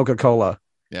and Coca-Cola.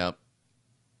 yet.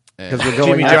 Yeah, Because we're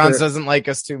going Jimmy after- John's doesn't like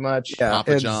us too much. Yeah,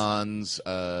 Papa it's- John's.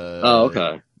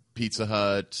 Okay. Pizza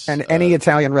Hut, and any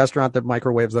Italian restaurant that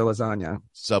microwaves their lasagna,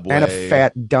 Subway, and a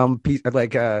fat dumb piece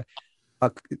like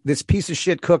this piece of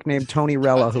shit cook named Tony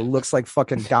Rella who looks like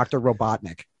fucking Dr.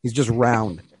 Robotnik. He's just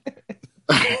round.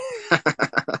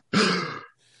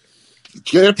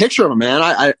 Get a picture of him, man.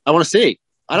 I want to see.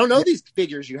 I don't know these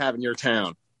figures you have in your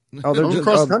town. Oh, they're All just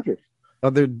across the country.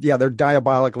 they're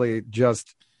diabolically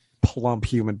just plump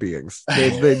human beings.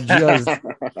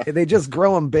 They just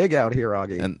grow them big out here,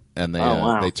 Augie. And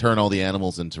they turn all the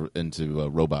animals into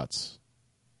robots.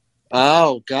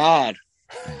 Oh God.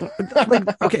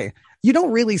 Like, okay, you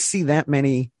don't really see that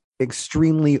many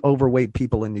extremely overweight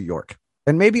people in New York,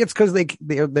 and maybe it's because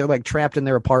they're like trapped in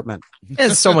their apartment.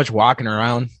 There's so much walking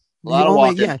around. A lot of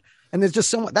walking. Yeah, and there's just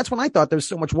so much. That's when I thought there's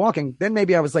so much walking. Then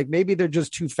maybe I was like, maybe they're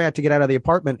just too fat to get out of the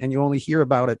apartment, and you only hear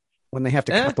about it when they have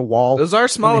to cut the wall. Those are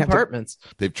small apartments.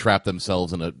 They've trapped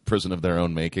themselves in a prison of their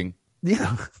own making.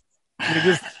 Yeah.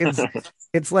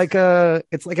 It's like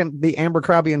the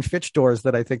Abercrombie and Fitch doors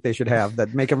that I think they should have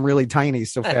that make them really tiny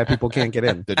so fat people can't get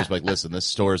in. They're just like, listen, this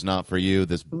store's not for you.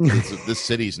 This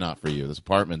city's not for you. This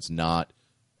apartment's not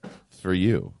for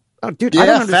you. Oh, dude, yeah, I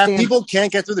don't understand. Fat people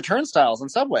can't get through the turnstiles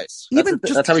and subways.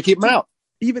 That's how we keep them out.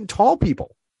 Even tall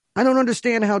people. I don't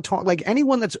understand how tall. Like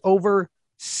anyone that's over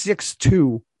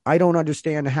 6'2", I don't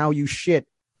understand how you shit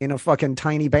in a fucking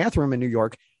tiny bathroom in New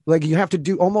York. Like you have to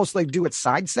do it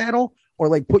side saddle or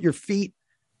like put your feet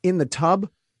in the tub.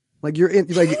 Like you're in,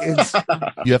 like it's.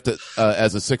 You have to,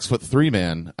 as a 6'3"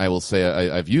 man, I will say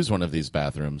I've used one of these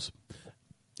bathrooms.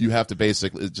 You have to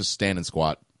basically just stand and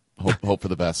squat, hope for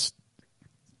the best.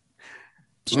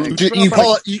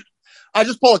 I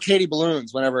just pull a Katie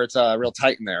Balloons whenever it's real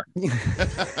tight in there.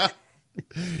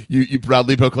 You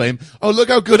proudly proclaim, "Oh, look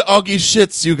how good Augie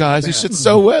shits, you guys! He shits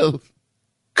so well."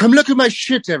 Come look at my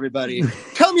shit, everybody.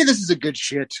 Tell me this is a good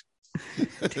shit.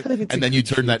 And then you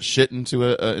turn that shit into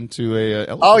a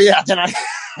elephant. Oh yeah, then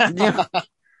yeah.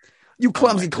 You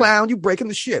clumsy clown! You breaking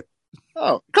the shit.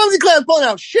 Oh, clumsy clown pulling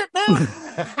out shit now.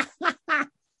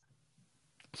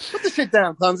 Put the shit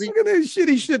down, clumsy. Look at those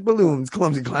shitty shit balloons,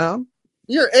 clumsy clown.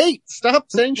 You're 8.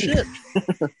 Stop saying shit.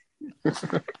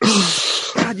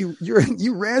 God,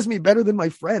 you razz me better than my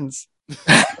friends.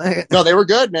 No, they were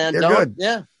good, man. They're good.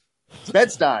 Yeah. It's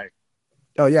Bed-Stuy.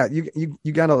 Oh yeah, you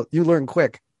learn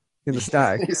quick in the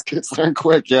sty. These kids learn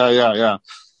quick. Yeah.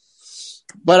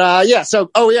 But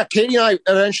Katie and I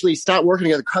eventually stopped working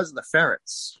together because of the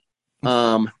ferrets.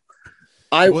 It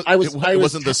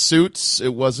wasn't the suits.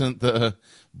 It wasn't the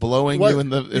blowing you in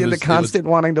the constant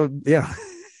wanting to. Yeah.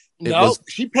 No,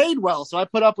 she paid well, so I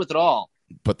put up with it all.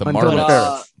 But the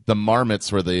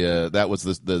marmots were that was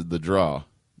the draw.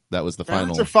 That was the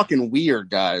final. Ferrets are fucking weird,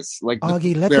 guys. Like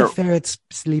Augie, let the ferrets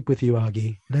sleep with you,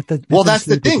 Augie. Well, that's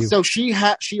the thing. So she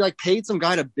like paid some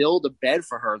guy to build a bed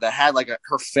for her that had like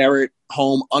her ferret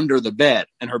home under the bed,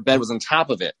 and her bed was on top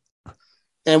of it.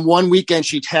 And one weekend,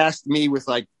 she tasked me with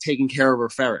like taking care of her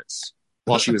ferrets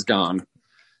while she was gone.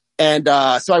 And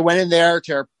so I went in there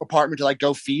to her apartment to like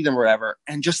go feed them or whatever,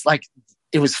 and just like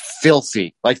it was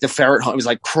filthy. Like the ferret home, it was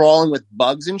like crawling with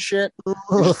bugs and shit. It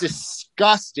was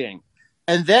disgusting.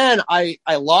 And then I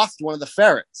lost one of the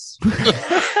ferrets. What?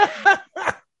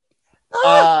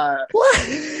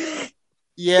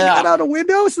 Yeah. You got out a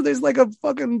window, so there's like a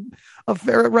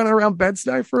ferret running around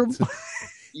Bed-Stuy for him.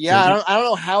 Yeah, I don't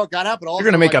know how it got out, but you're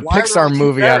gonna make a Pixar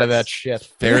movie out of that shit.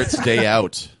 Ferret's Day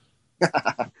Out.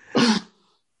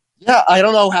 Yeah, I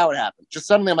don't know how it happened. Just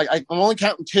suddenly, I'm like, I'm only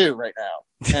counting 2 right now,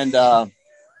 and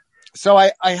so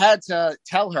I had to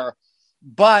tell her.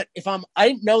 But I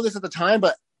didn't know this at the time,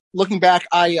 but looking back,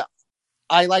 I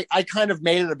kind of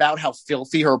made it about how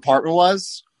filthy her apartment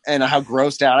was and how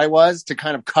grossed out I was to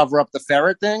kind of cover up the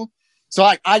ferret thing. So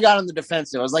I got on the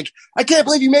defensive. I was like, I can't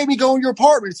believe you made me go in your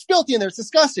apartment. It's filthy in there. It's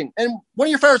disgusting. And one of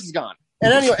your ferrets is gone.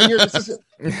 And anyway,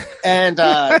 and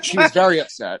she was very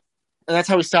upset. And that's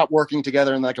how we stopped working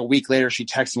together. And like a week later, she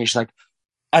texted me. She's like,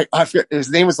 I forget, his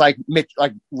name was like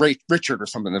Richard or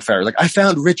something. The ferret. Like, I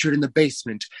found Richard in the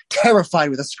basement, terrified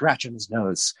with a scratch on his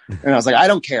nose. And I was like, I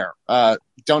don't care.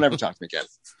 Don't ever talk to me again.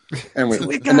 And so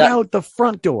it got out the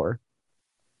front door.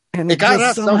 And it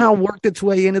somehow worked its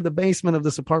way into the basement of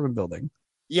this apartment building.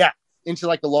 Yeah, into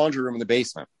like the laundry room in the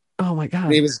basement. Oh my God.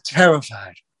 And he was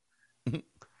terrified.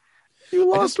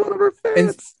 You lost one of her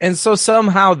ferrets. And so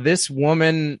somehow this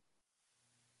woman,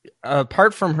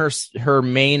 apart from her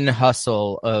main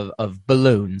hustle of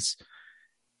balloons,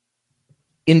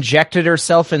 injected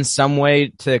herself in some way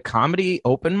to comedy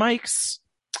open mics.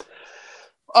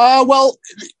 Well,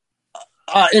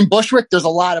 in Bushwick, there's a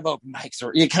lot of open mics,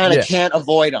 or you kind of can't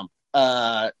avoid them.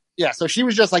 So she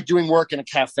was just like doing work in a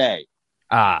cafe.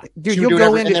 Dude, you'll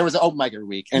go in, and there was an open mic every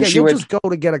week, and she would just go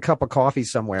to get a cup of coffee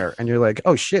somewhere, and you're like,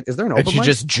 "Oh shit, is there an open mic?" She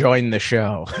just joined the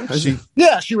show. She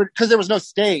would, because there was no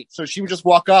stage, so she would just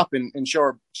walk up and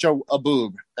show a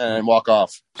boob and walk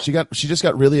off. She just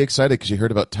got really excited because she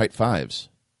heard about tight fives.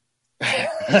 Tell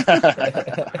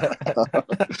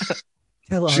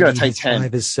she got a tight 10.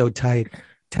 5 is so tight.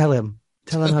 Tell him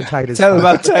how tight his Tell him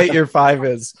how tight your 5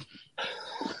 is.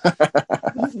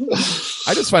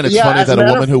 I just find it funny that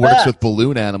a woman who works with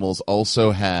balloon animals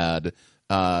also had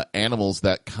animals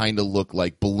that kind of look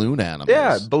like balloon animals.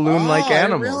 Yeah, balloon-like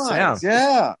animals.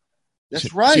 Yeah.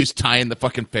 That's right. She's tying the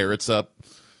fucking ferrets up.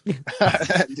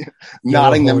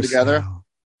 Knotting them together.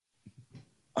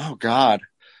 Oh, God.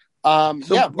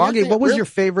 Augie, what was your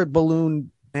favorite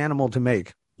balloon animal to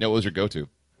make? Yeah, what was your go-to?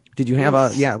 Did you have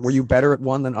were you better at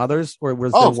one than others? Or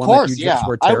was there one that you just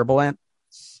were terrible at?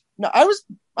 No, I was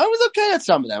okay at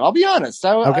some of them. I'll be honest.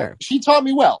 She taught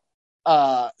me well.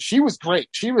 She was great.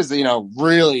 She was,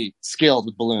 really skilled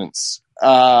with balloons.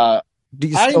 Do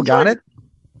you still got it?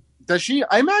 Does she?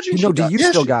 I imagine she do you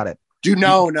still got it?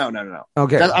 No.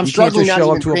 Okay. I'm you struggling can't just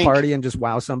show up to a party and just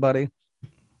wow somebody?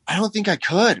 I don't think I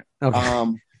could. Okay.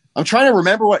 I'm trying to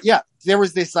remember there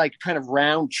was this like kind of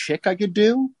round chick I could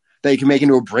do that you can make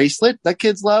into a bracelet that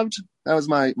kids loved. That was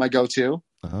my go-to.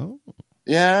 Oh.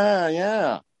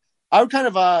 Yeah. I would kind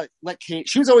of let Kate.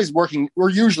 She was always working. We're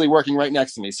usually working right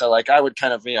next to me, so like I would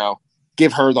kind of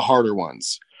give her the harder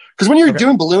ones. Because when you're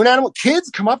doing balloon animal, kids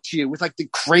come up to you with like the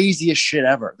craziest shit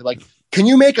ever. They're like, "Can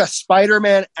you make a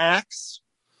Spider-Man axe?"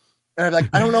 And I'm like,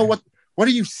 "I don't know what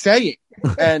are you saying?"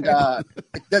 And I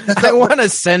want a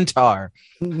centaur.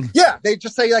 Yeah, they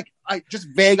just say like just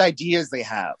vague ideas they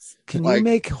have. Can you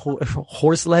make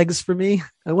horse legs for me?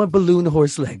 I want balloon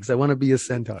horse legs. I want to be a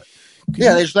centaur.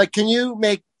 They're just like, can you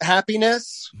make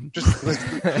happiness?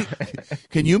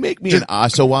 Can you make me an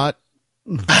Oshawott?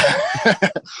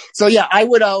 So yeah, I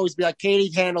would always be like,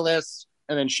 Katie, handle this,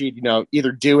 and then she'd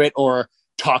either do it or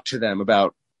talk to them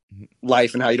about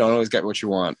life and how you don't always get what you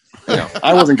want.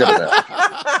 I wasn't good at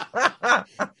that.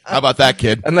 How about that,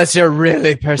 kid? Unless you're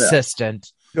really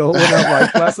persistent. Go without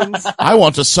life lessons. I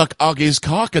want to suck Augie's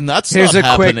cock, and that's not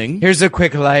happening. Here's a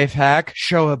quick life hack.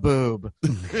 Show a boob.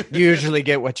 You usually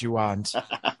get what you want.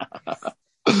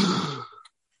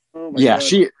 God.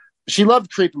 She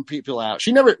loved creeping people out.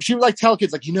 She would like tell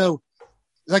kids like,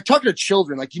 like talking to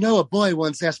children, like, a boy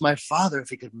once asked my father if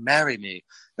he could marry me.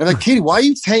 And I'm like, Katie, why are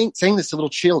you saying this to little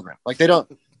children? Like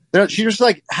she just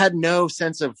like had no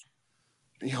sense of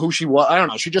who she was. I don't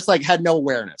know. She just like had no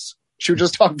awareness. She would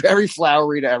just talk very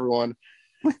flowery to everyone.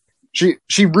 She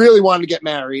really wanted to get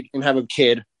married and have a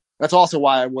kid. That's also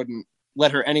why I wouldn't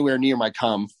let her anywhere near my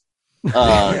cum.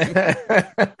 Well,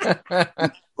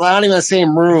 not even the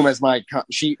same room as my cum.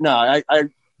 She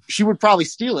would probably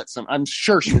steal it. I'm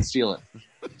sure she would steal it.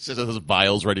 She has those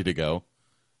vials ready to go.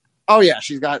 Oh yeah,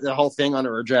 she's got the whole thing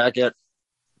under her jacket,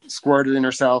 squirted in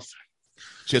herself.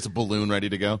 She has a balloon ready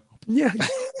to go. Yeah.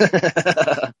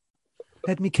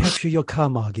 Let me capture your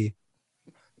cum, Augie.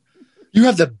 You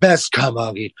have the best cum,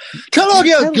 Augie. Tell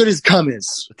Augie how good his cum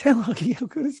is. Tell Augie how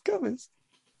good his cum is.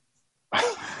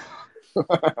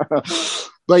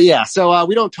 But yeah, so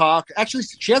we don't talk. Actually,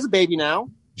 she has a baby now.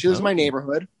 She lives in my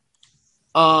neighborhood.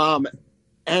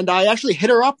 And I actually hit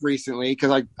her up recently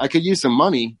because I could use some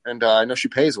money, and I know she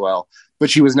pays well, but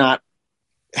she was not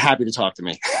happy to talk to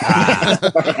me.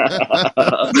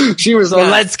 She was like,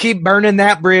 let's keep burning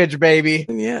that bridge, baby.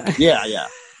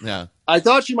 Yeah. I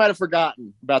thought she might have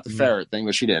forgotten about the ferret thing,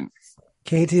 but she didn't.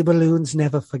 Katie Balloons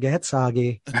never forgets,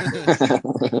 Augie.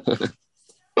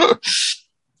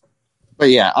 But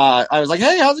yeah, I was like,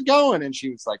 hey, how's it going? And she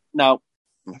was like, no.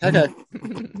 Okay.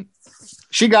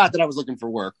 She got that I was looking for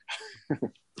work.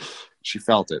 She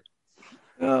felt it.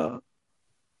 No,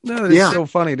 that's so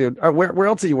funny, dude. Where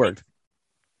else have you worked?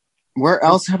 Where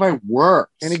else have I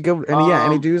worked? Any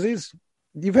doozies?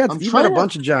 You've had a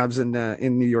bunch of jobs in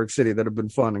New York City that have been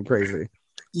fun and crazy.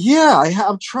 Yeah,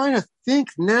 I'm trying to think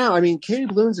now. I mean, Katie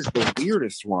Balloons is the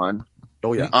weirdest one.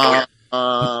 Oh yeah.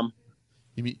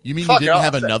 You mean you didn't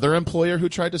have another employer who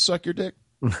tried to suck your dick?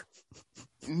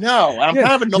 No, I'm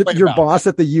kind of annoyed. Your boss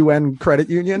at the UN credit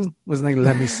union was like,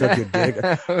 "Let me suck your dick."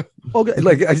 Okay,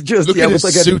 like I just with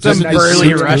like a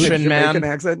burly Russian man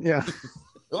accent. Yeah.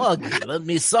 Oh, let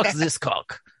me suck this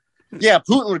cock. Yeah,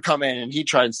 Putin would come in and he'd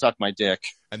try and suck my dick.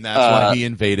 And that's why he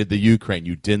invaded the Ukraine.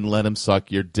 You didn't let him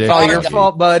suck your dick. It's all your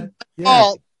fault, bud.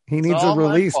 Yeah. He needs a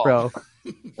release, bro.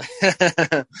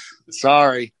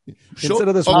 Sorry. Instead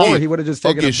of this war, he would have just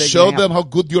taken a big show nap. them how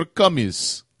good your cum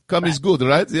is. Cum is good,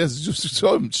 right? Yes, just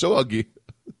show Augie.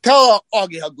 Tell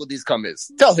Augie how good his cum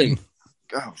is. Tell him.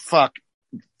 Oh, fuck.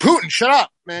 Putin, shut up,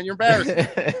 man. You're embarrassing.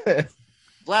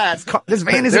 Vlad. This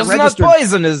van isn't There's registered. not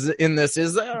poison in this,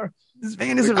 is there? This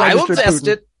van isn't I will registered. test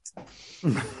it.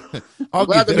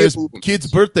 Augie, there's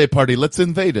kid's birthday party. Let's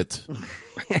invade it.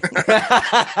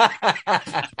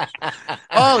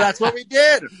 Oh, that's what we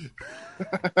did.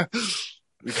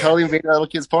 We totally invaded our little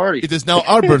kid's party. It is now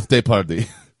our birthday party.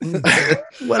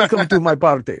 Welcome to my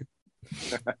party.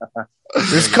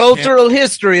 There's cultural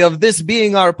history of this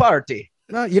being our party.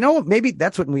 No, you know what? Maybe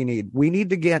that's what we need. We need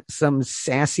to get some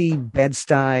sassy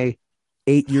Bed-Stuy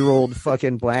 8-year-old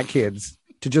fucking black kids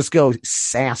to just go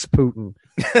sass Putin.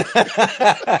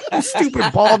 You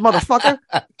stupid bald motherfucker.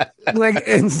 Like,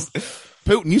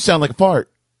 Putin, you sound like a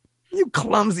fart. You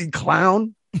clumsy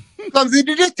clown. Clumsy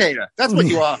dictator. That's what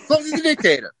you are. Clumsy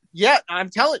dictator. Yeah, I'm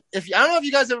telling. I don't know if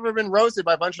you guys have ever been roasted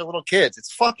by a bunch of little kids.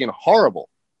 It's fucking horrible.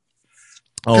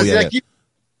 Oh yeah,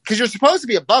 because you're supposed to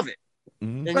be above it.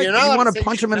 Mm-hmm. And Right, you're not you want to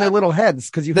punch them in their little heads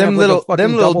because you them have little like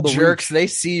them little double the jerks. reach. They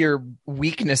see your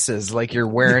weaknesses like you're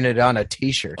wearing it on a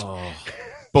t-shirt.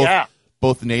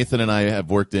 Both Nathan and I have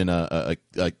worked in a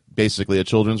basically a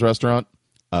children's restaurant.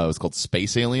 It was called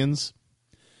Space Aliens.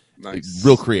 Nice.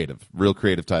 Real creative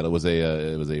title. It was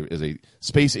a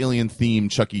space alien themed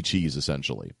Chuck E. Cheese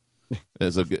essentially,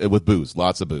 with booze,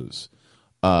 lots of booze.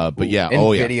 But yeah,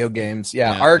 And video games,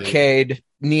 arcade,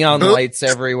 neon lights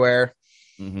everywhere.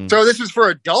 Mm-hmm. So this was for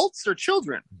adults or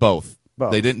children? Both.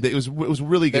 They didn't. It was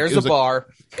really good. There's It was a bar.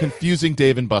 confusing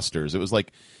Dave and Buster's. It was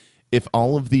like if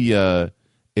all of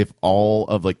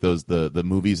like those the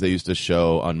movies they used to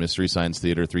show on Mystery Science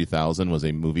Theater 3000 was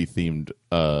a movie themed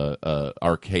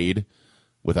arcade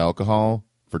with alcohol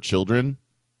for children.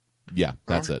 Yeah,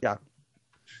 that's it. Yeah.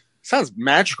 Sounds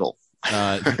magical.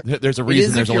 There's a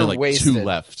reason there's only like wasted. 2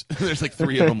 left. There's like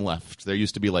 3 of them left. There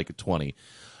used to be like 20.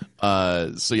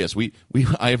 So yes,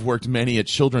 I have worked many a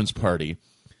children's party,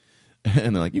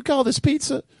 and they're like, "You call this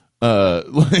pizza?" You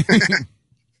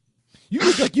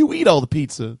look like you eat all the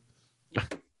pizza.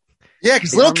 Yeah,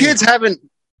 because little kids haven't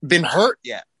been hurt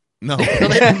yet. No, So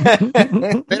they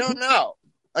don't know.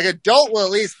 Like adult will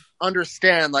at least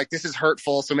understand. Like this is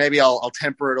hurtful, so maybe I'll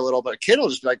temper it a little. But a kid will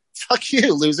just be like, "Fuck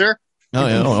you, loser."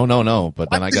 no.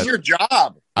 But then What is your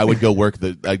job? I would go work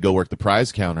the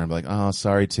prize counter. I'm like, "Oh,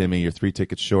 sorry, Timmy, you're 3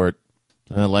 tickets short."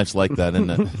 Life's like that, isn't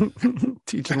it?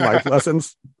 Teaching life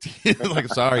lessons. Like,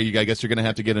 sorry, I guess you're gonna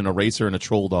have to get an eraser and a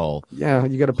troll doll. Yeah,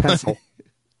 you get a pencil.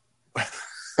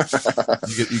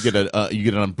 You get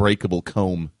an unbreakable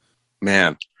comb.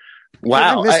 Man,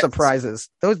 wow! I missed the prizes.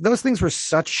 Those things were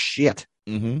such shit.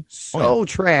 Mm-hmm. So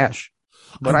trash.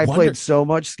 But I played so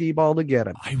much skee ball to get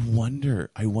them. I wonder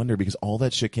because all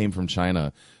that shit came from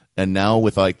China, and now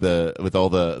with all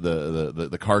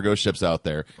the cargo ships out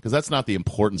there, because that's not the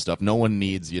important stuff. No one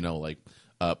needs like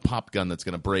a pop gun that's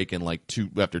going to break in like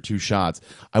after 2 shots.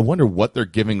 I wonder what they're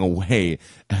giving away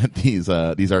at these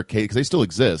arcades, because they still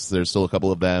exist. There's still a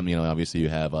couple of them. Obviously you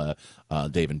have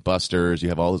Dave and Buster's. You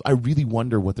have all those. I really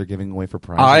wonder what they're giving away for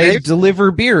prizes. I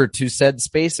deliver beer to said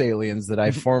space aliens that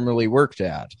I formerly worked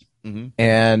at,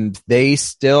 and they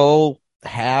still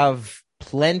have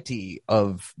plenty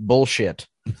of bullshit.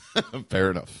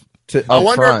 Fair enough. I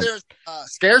wonder if there's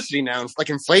scarcity now, like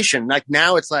inflation. Like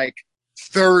now it's like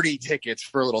 30 tickets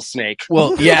for a little snake.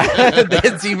 Well, yeah,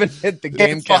 it's even hit the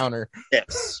game counter.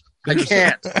 Yes, I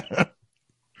can't.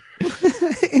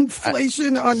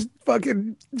 Inflation on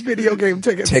fucking video game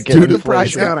tickets. Ticket the prize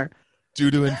inflation. counter. Due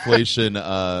to inflation,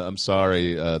 I'm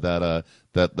sorry that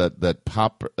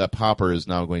popper is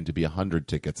now going to be 100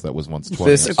 tickets. That was once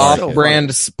 20. This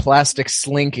off-brand plastic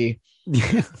slinky.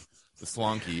 The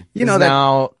slonky. You know is that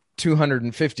now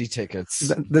 250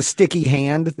 tickets. the sticky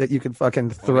hand that you can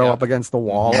fucking throw up against the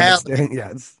wall. Hell.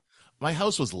 Yes. My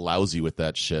house was lousy with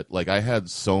that shit. Like I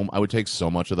would take so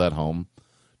much of that home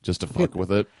just to fuck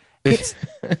with it. It's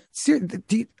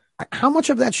how much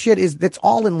of that shit that's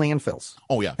all in landfills?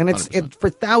 Oh yeah, and it's 100%.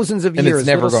 for thousands of And years. it's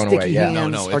never little going away, sticky yeah.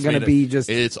 hands No, are going to be just.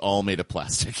 It's all made of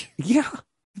plastic. Yeah,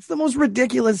 it's the most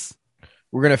ridiculous.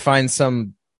 We're gonna find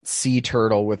some sea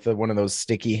turtle with one of those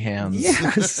sticky hands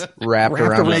Yes, wrapped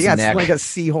around his it's neck. like a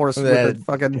seahorse with a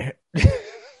fucking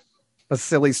a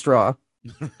silly straw.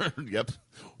 Yep,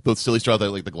 those silly straw,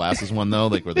 like the glasses one though,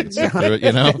 like where they can stick through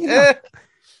it.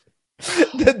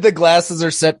 The glasses are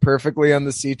set perfectly on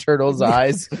the sea turtle's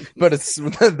eyes, but it's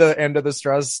the end of the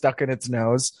straw is stuck in its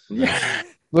nose.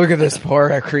 Look at this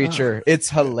poor creature. It's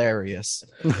hilarious.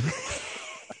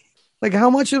 Like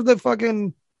how much of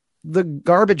the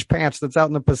garbage patch that's out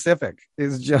in the Pacific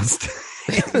is just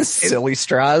Silly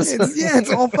straws.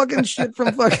 it's all fucking shit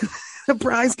from fucking the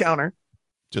prize counter.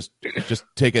 Just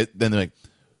take it. Then they're like,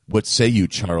 "What say you,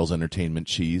 Charles Entertainment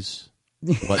Cheese?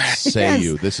 What say Yes.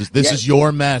 you? This is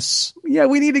your mess." Yeah,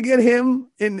 we need to get him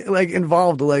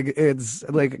involved. Like it's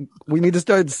like we need to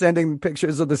start sending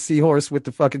pictures of the seahorse with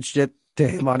the fucking shit to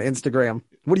him on Instagram.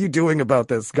 What are you doing about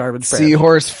this garbage patch?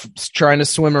 Seahorse trying to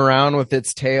swim around with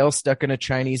its tail stuck in a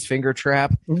Chinese finger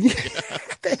trap. Yeah,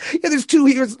 there's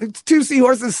two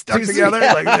seahorses stuck together.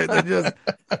 Yeah. Like they're just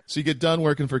So you get done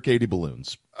working for Katie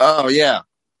Balloons. Oh yeah.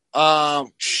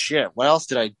 Shit. What else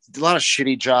did I? A lot of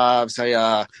shitty jobs.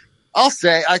 I'll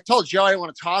say I told Joe I didn't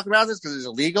want to talk about this because it's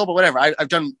illegal, but whatever. I've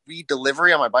done weed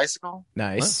delivery on my bicycle.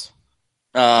 Nice.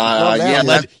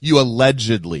 You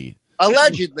allegedly.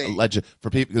 For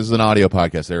people, this is an audio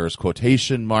podcast. There is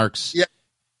quotation marks. Yeah,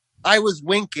 I was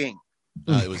winking.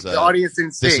 It was the audience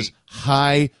didn't see. This is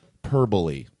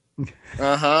hyperbole. This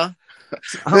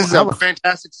is a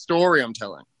fantastic story I'm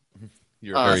telling.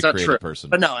 You're a very creative person.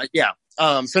 But no, yeah.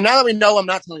 So now that we know I'm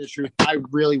not telling the truth, I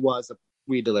really was a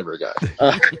weed delivery guy.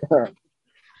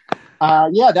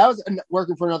 Yeah, that was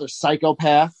working for another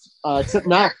psychopath. Except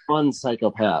not fun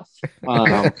psychopath.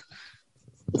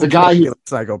 It's a guy who's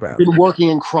been working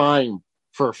in crime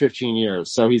for 15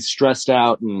 years. So he's stressed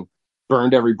out and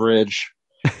burned every bridge.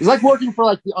 He's like working for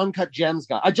like the Uncut Gems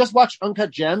guy. I just watched Uncut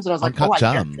Gems and I was like, Uncut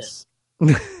Gems.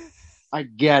 I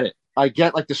get it. I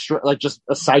get like just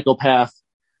a psychopath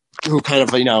who kind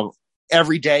of,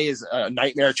 every day is a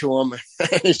nightmare to him.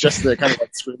 He's just kind of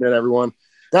like screaming at everyone.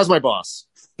 That was my boss.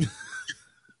 Did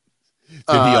he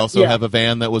also have a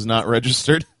van that was not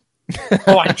registered?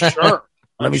 Oh, I'm sure.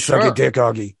 Let me suck your dick,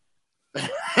 Augie.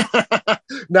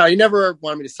 No, he never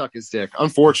wanted me to suck his dick,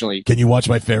 unfortunately. Can you watch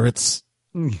my ferrets?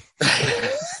 Yeah,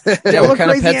 what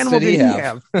kind of pets did he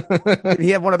have? Did he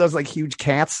have one of those like huge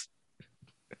cats?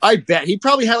 I bet he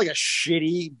probably had like a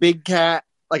shitty big cat,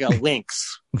 like a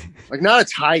lynx, like not a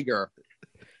tiger,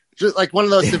 just like one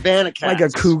of those Savannah cats, like a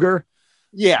cougar.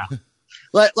 Yeah,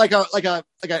 like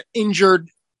a injured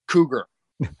cougar.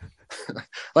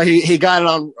 Like he got it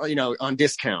on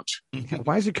discount.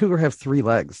 Why does a cougar have 3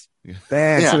 legs? Yeah.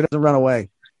 So he doesn't run away.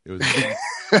 It was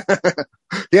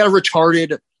He had a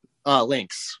retarded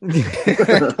lynx. He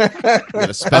had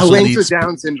a special lynx needs with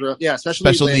Down syndrome. Yeah,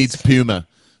 special needs puma.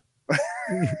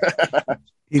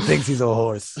 He thinks he's a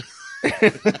horse.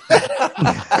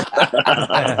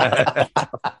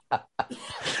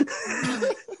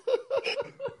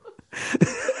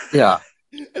 Yeah,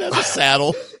 it has a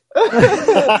saddle.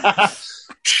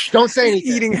 Don't say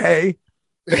anything. Eating hay.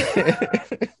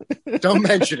 Don't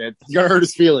mention it. You're gonna hurt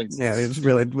his feelings. Yeah, it's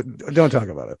really. Don't talk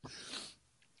about it.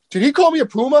 Did he call me a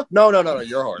puma? No.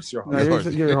 You're a horse. You're a horse.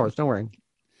 No, you're a horse. Don't worry.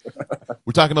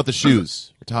 We're talking about the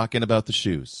shoes. We're talking about the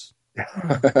shoes.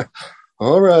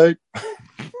 All right.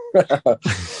 But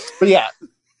yeah,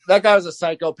 that guy was a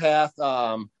psychopath.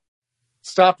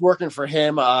 Stopped working for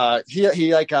him.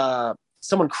 He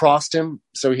someone crossed him,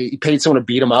 so he paid someone to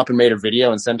beat him up and made a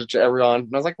video and sent it to everyone. And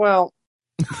I was like, well,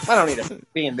 I don't need to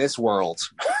be in this world.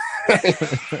 You're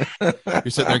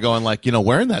sitting there going like,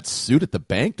 wearing that suit at the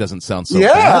bank doesn't sound so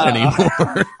bad anymore.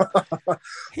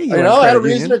 Hey, I had a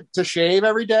reason to shave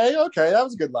every day. Okay, that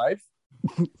was a good life.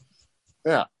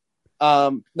 Yeah.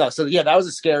 No, so yeah, that was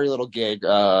a scary little gig.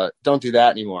 Don't do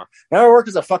that anymore. Now I work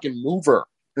as a fucking mover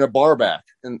in a bar back,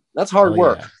 and that's hard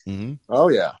work. Yeah. Mm-hmm. Oh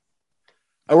yeah.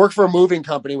 I work for a moving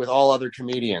company with all other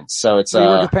comedians, so it's you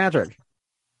work with Patrick.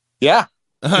 Yeah.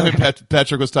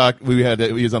 Patrick was talking.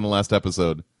 He was on the last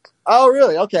episode. Oh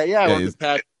really? Okay, yeah. I work with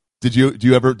Pat. Did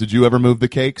you ever move the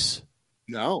cakes?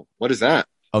 No. What is that?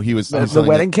 Oh, he was the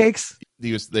wedding cakes.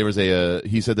 He said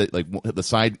that like the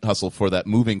side hustle for that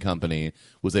moving company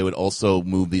was they would also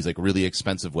move these like really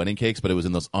expensive wedding cakes, but it was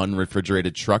in those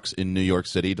unrefrigerated trucks in New York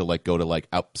City to like go to like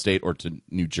upstate or to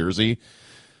New Jersey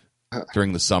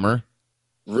during the summer.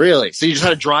 Really? So you just had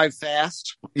to drive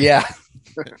fast? Yeah.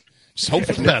 Just hope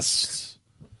for the best.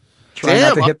 Try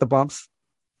not to hit the bumps.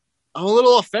 I'm a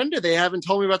little offended. They haven't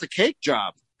told me about the cake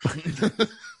job.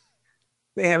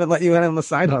 They haven't let you in on the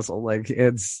side hustle. Like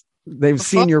they've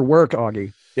seen your work,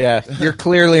 Augie. Yeah, you're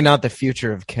clearly not the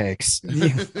future of cakes.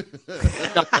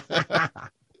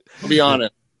 I'll be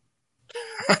honest.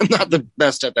 I'm not the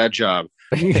best at that job.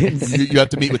 You have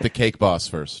to meet with the cake boss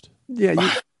first.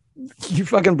 Yeah, you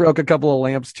fucking broke a couple of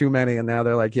lamps too many, and now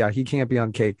they're like, yeah, he can't be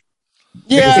on cake.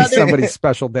 Yeah, it's somebody's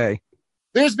special day.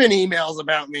 There's been emails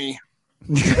about me.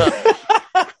 You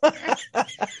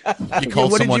call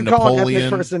what someone did you call Napoleon? an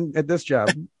ethnic person at this job?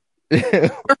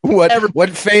 What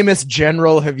famous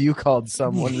general have you called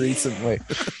someone recently?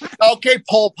 Okay,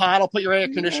 Pol Pot, I'll put your air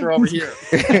conditioner over here.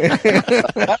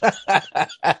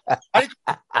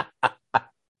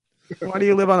 Why do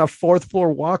you live on a 4th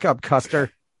floor walk-up,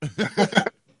 Custer?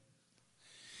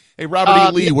 Hey,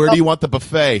 Robert E. Lee, where do you want the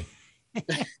buffet?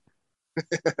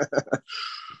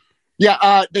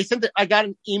 Yeah, they sent. I got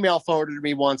an email forwarded to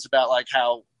me once about like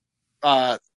how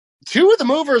 2 of the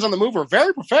movers on the move were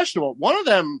very professional. One of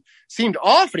them seemed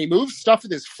off, and he moved stuff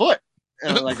with his foot.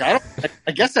 And I'm like,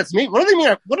 I guess that's me. What do they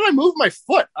mean? What did I move my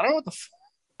foot? I don't know what the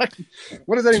fuck.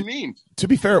 What does that even mean? To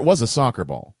be fair, it was a soccer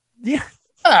ball. Yeah,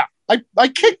 I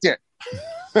kicked it.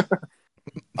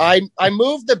 I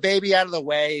moved the baby out of the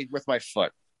way with my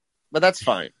foot, but that's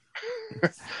fine.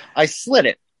 I slid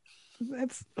it.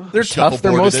 They're tough.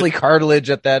 They're mostly cartilage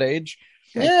at that age.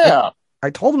 Yeah. I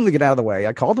told him to get out of the way.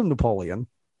 I called him Napoleon.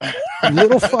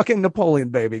 Little fucking Napoleon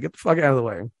baby. Get the fuck out of the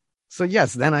way. So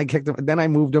yes, then I kicked him. Then I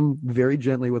moved him very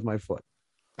gently with my foot.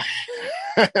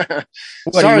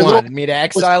 What do you want me to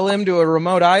exile him to a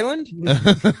remote island?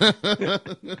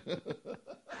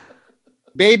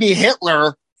 Baby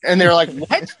Hitler. And they're like,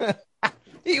 what?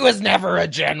 He was never a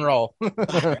general.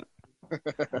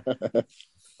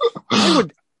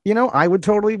 I would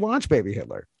totally watch Baby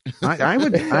Hitler.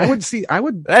 I would see.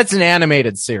 That's an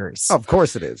animated series. Of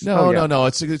course it is. No.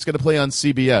 It's going to play on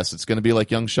CBS. It's going to be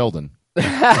like Young Sheldon.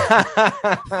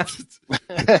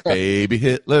 Baby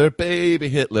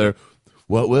Hitler.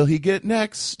 What will he get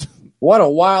next? What a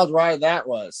wild ride that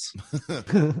was.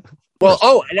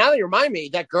 Well, and now that you remind me,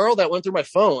 that girl that went through my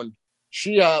phone,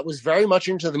 she was very much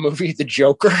into the movie The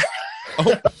Joker.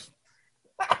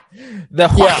 The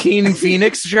Joaquin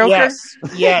Phoenix Joker? Yes.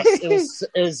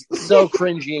 It was so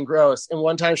cringy and gross. And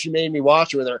one time she made me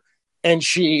watch it with her, and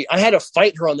I had to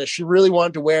fight her on this. She really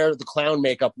wanted to wear the clown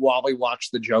makeup while we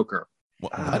watched The Joker.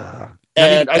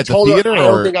 And I told her, I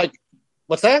don't think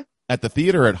what's that? At the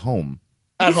theater or at home?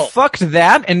 At home. Fucked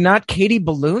that and not Katie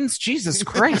Balloons? Jesus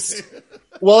Christ.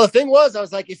 Well, the thing was, I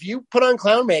was like, if you put on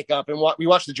clown makeup and we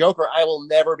watch The Joker, I will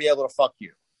never be able to fuck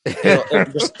you.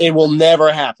 It will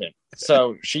never happen.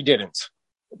 So she didn't.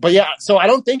 But yeah, so I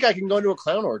don't think I can go into a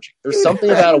clown orgy. There's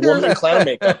something about a woman in clown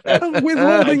makeup that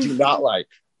I do not like.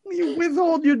 You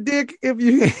withhold your dick if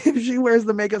she wears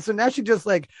the makeup. So now she just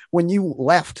like when you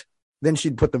left, then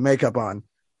she'd put the makeup on.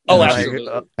 Oh,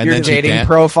 absolutely. And then dating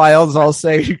profiles all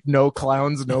say no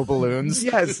clowns, no balloons.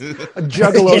 Yes.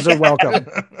 Juggalos are welcome.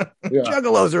 Yeah.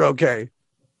 Juggalos are okay.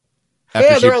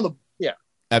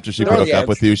 After she broke up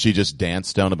with you, she just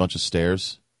danced down a bunch of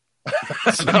stairs.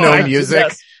 No music.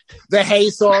 Yes. The Hey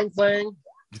song playing.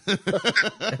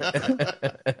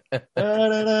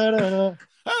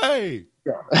 Hey.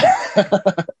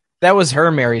 That was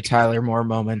her Mary Tyler Moore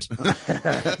moment.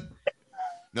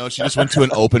 No, she just went to an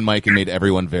open mic and made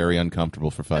everyone very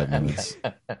uncomfortable for 5 minutes.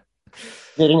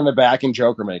 Sitting in the back in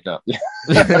Joker makeup.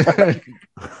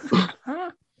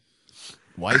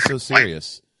 Why so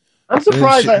serious? I'm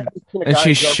surprised. And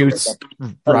she shoots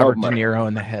Robert De Niro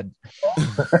in the head.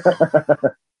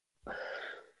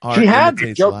 She had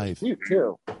the Joker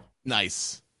too.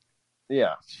 Nice.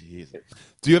 Yeah. Jeez.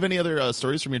 Do you have any other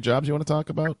stories from your jobs you want to talk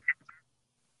about?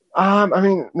 I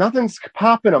mean, nothing's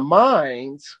popping to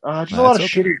mind. Just a lot of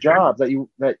shitty jobs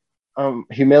that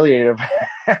humiliated of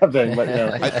having.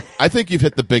 But I think you've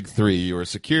hit the big three. You were a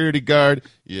security guard.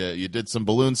 Yeah, you did some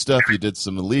balloon stuff. You did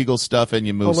some illegal stuff, and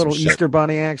you moved a little some Easter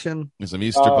Bunny action. Some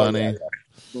Easter Bunny. Yeah.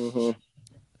 Mm-hmm.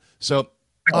 So,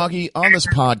 Augie, on this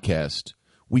podcast,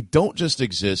 we don't just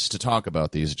exist to talk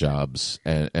about these jobs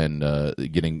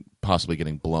and possibly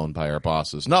getting blown by our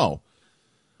bosses. No.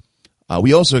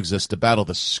 We also exist to battle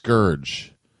the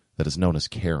scourge that is known as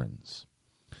Karens.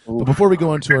 Ooh. But before we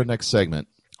go into our next segment,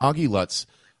 Augie Lutz,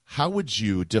 how would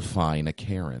you define a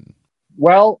Karen?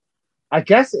 Well, I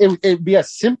guess it'd be as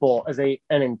simple as an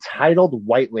entitled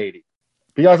white lady.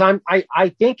 Because I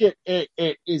think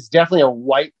it is definitely a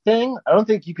white thing. I don't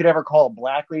think you could ever call a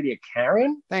black lady a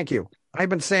Karen. Thank you. I've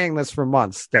been saying this for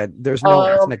months that there's no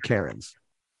ethnic Karens.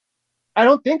 I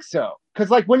don't think so. Because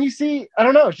like when you see, I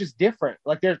don't know, it's just different.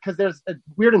 Like there's a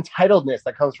weird entitledness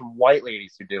that comes from white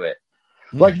ladies who do it.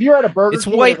 Like if you're at a Burger King, it's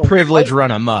white privilege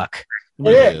run amok.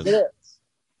 It is.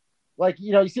 Like,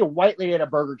 you see a white lady at a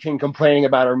Burger King complaining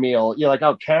about her meal, you're like,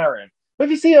 oh, Karen. But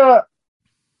if you see an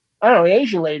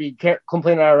Asian lady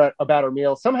complaining about her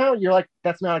meal, somehow you're like,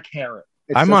 that's not a Karen.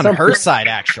 I'm on her side,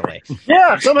 actually.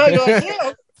 Yeah, somehow you're like,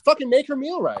 yeah, fucking make her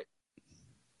meal right.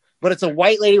 But it's a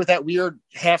white lady with that weird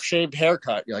half-shaved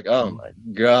haircut. You're like, oh my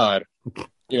God.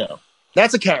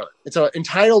 That's a Karen. It's an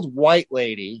entitled white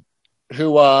lady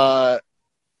who kind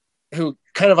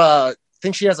of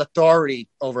thinks she has authority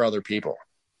over other people.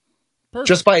 Perfect.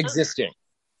 Just by existing.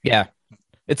 Yeah.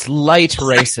 It's light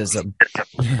racism.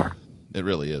 It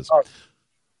really is.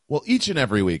 Well, each and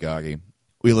every week, Augie,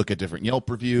 we look at different Yelp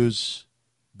reviews,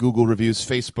 Google reviews,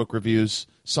 Facebook reviews.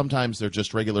 Sometimes they're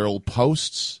just regular old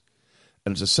posts.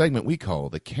 And it's a segment we call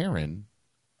the Karen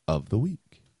of the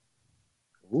Week.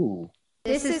 Ooh.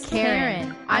 This is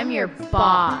Karen. I'm your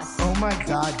boss. Oh my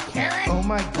God, Karen. Oh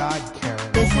my God,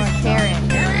 Karen. This is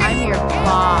Karen. I'm your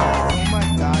boss. Oh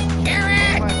my God,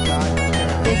 Karen. Oh my God,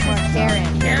 Karen. This is Karen.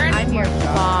 I'm your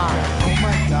boss. Oh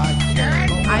my God,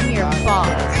 Karen. I'm your boss.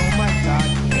 Oh my God,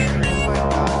 Karen. Oh my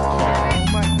God, Karen. Oh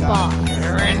my God, Boss.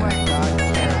 Karen. Oh my God,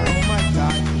 Karen. Oh my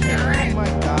God, Karen. Oh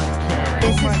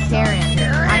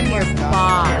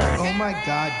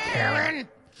God, Karen.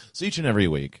 So each and every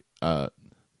week,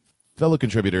 fellow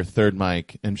contributor, third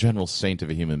mic, and general saint of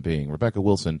a human being, Rebecca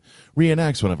Wilson,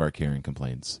 reenacts one of our Karen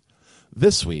complaints.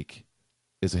 This week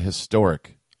is a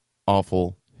historic,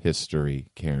 awful history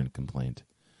Karen complaint,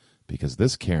 because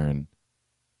this Karen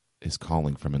is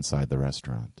calling from inside the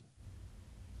restaurant.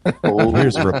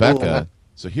 Here's Rebecca.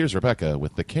 So here's Rebecca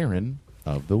with the Karen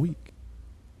of the week.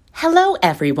 Hello,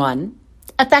 everyone.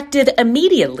 Effective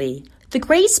immediately, the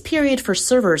grace period for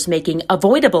servers making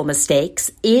avoidable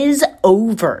mistakes is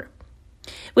over,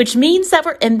 which means that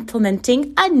we're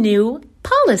implementing a new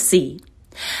policy.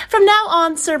 From now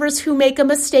on, servers who make a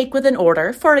mistake with an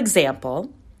order, for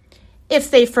example, if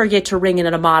they forget to ring in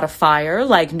a modifier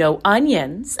like no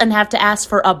onions and have to ask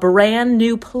for a brand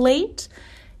new plate,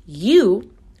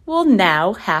 you will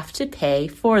now have to pay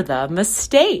for the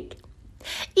mistake.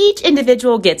 Each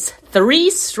individual gets 3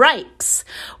 strikes,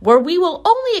 where we will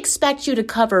only expect you to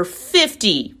cover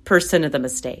 50% of the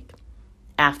mistake.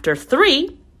 After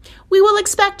 3, we will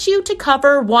expect you to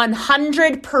cover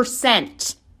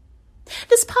 100%.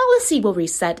 This policy will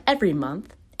reset every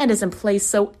month and is in place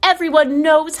so everyone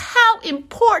knows how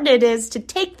important it is to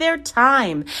take their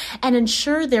time and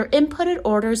ensure their inputted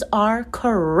orders are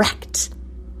correct.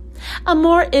 A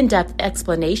more in-depth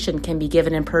explanation can be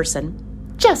given in person.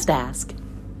 Just ask.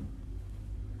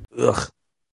 Ugh.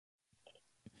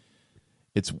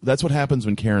 That's what happens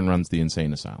when Karen runs the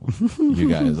insane asylum. You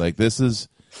guys, like, this is...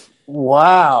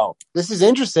 Wow. This is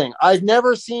interesting. I've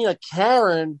never seen a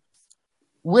Karen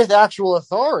with actual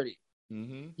authority.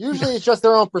 Mm-hmm. Usually it's just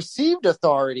their own perceived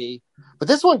authority, but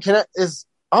this one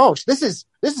this is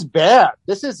bad.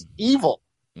 This is evil.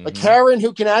 Mm-hmm. A Karen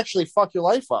who can actually fuck your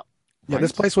life up. Yeah,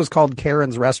 this place was called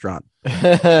Karen's Restaurant.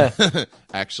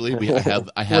 Actually,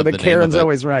 I have the Karen's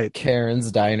always right.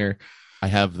 Karen's Diner. I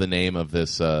have the name of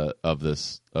this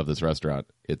restaurant.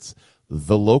 It's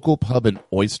the Local Pub and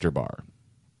Oyster Bar.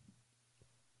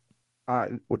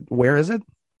 Where is it?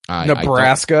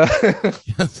 Nebraska.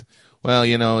 Yes. Well,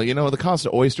 you know the cost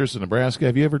of oysters in Nebraska.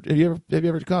 Have you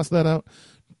ever cost that out?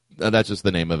 That's just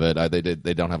the name of it.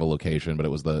 They don't have a location, but it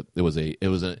was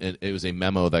a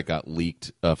memo that got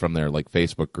leaked from their like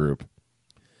Facebook group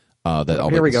that all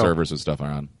the servers and stuff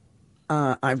are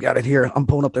on. I've got it here. I'm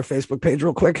pulling up their Facebook page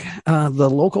real quick. The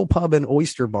Local Pub and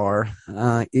Oyster Bar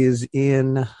is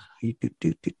in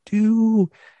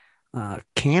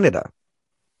Canada.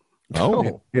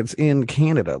 Oh, it's in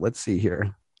Canada. Let's see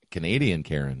here. Canadian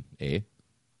Karen, eh?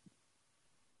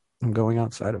 I'm going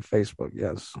outside of Facebook.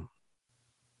 Yes.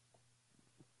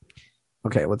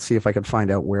 Okay, let's see if I can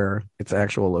find out where its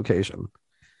actual location.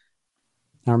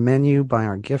 Our menu, buy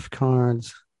our gift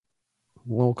cards,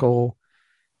 local,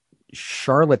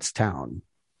 Charlottetown.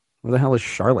 Where the hell is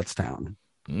Charlottetown?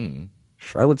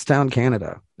 Charlottetown,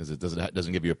 Canada.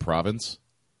 Doesn't give you a province?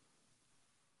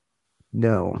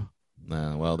 No.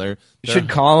 Well, you should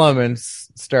call them and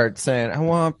start saying, "I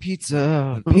want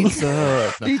pizza,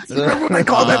 pizza, pizza." Remember when they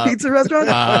called that pizza restaurant?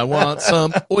 I want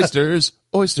some oysters.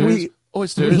 Oysters.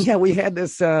 Yeah, we had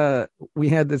this video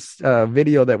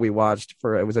that we watched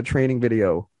it was a training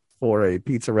video for a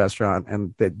pizza restaurant,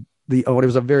 and the owner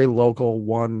was a very local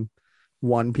one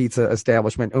pizza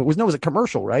establishment. It was a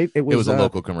commercial, right? It was a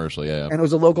local commercial, yeah. And it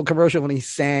was a local commercial, and he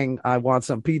sang, "I want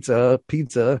some pizza,"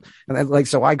 and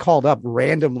so I called up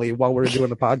randomly while we were doing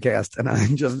the podcast, and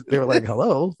they were like,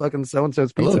 "Hello, fucking so and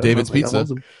so's pizza." Hello, David's Pizza.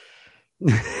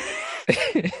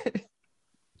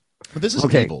 But this is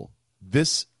evil.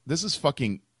 This is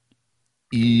fucking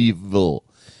evil.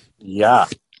 Yeah.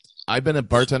 I've been a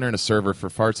bartender and a server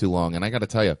for far too long, and I got to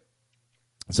tell you,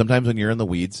 sometimes when you're in the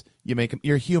weeds,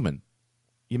 you're human.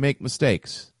 You make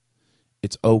mistakes.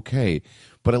 It's okay.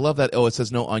 But I love that, it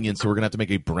says no onion, so we're going to have to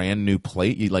make a brand new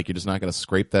plate. You're just not going to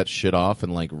scrape that shit off,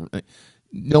 and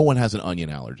no one has an onion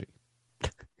allergy.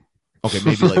 Okay,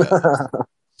 maybe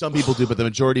some people do, but the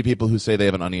majority of people who say they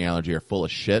have an onion allergy are full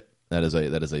of shit. That is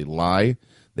a lie.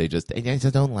 They just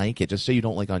don't like it. Just say you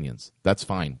don't like onions. That's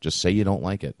fine. Just say you don't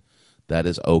like it. That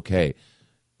is okay.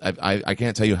 I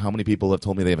can't tell you how many people have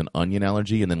told me they have an onion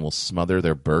allergy and then will smother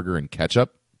their burger in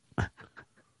ketchup,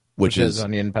 which is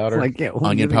onion powder.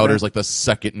 Onion powder is like the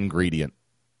second ingredient.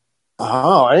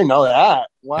 Oh, I didn't know that.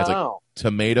 Wow. It's like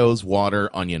tomatoes, water,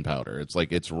 onion powder. It's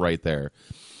like it's right there.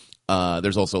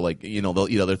 There's also they'll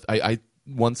eat other. I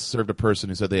once served a person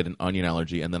who said they had an onion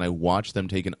allergy, and then I watched them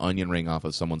take an onion ring off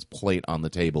of someone's plate on the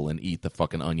table and eat the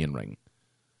fucking onion ring.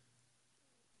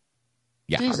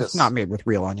 Yeah, Jesus. It's not made with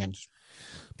real onions.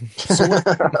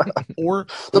 Or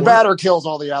the batter kills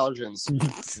all the allergens.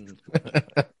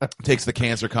 Takes the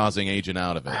cancer-causing agent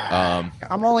out of it.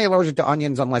 I'm only allergic to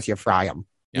onions unless you fry them.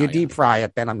 You deep fry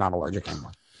it, then I'm not allergic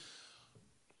anymore.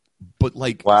 But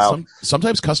like, Wow.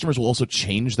 sometimes customers will also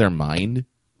change their mind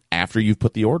after you've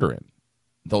put the order in.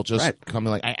 They'll just Right. come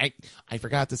in like, I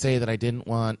forgot to say that I didn't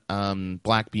want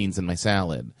black beans in my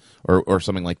salad or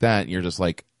something like that. And you're just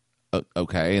like,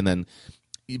 okay. And then,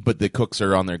 but the cooks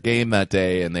are on their game that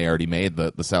day and they already made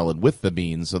the salad with the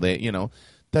beans. So they,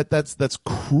 that's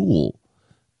cruel.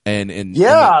 And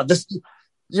Yeah,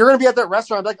 you're gonna be at that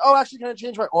restaurant, like, oh, actually, can I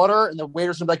change my order? And the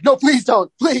waiter's gonna be like, no, please don't,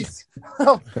 please.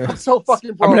 I'm so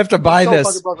fucking broke. I'm gonna have to buy so this.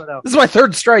 fucking broke right now. This is my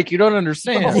third strike. You don't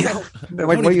understand. They're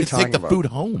like, what are you take talking the about? food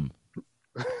home?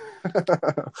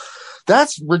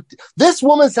 This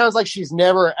woman sounds like she's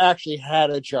never actually had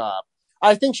a job.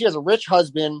 I think she has a rich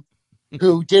husband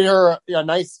who did her a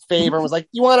nice favor and was like,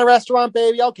 you want a restaurant,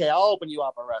 baby? Okay, I'll open you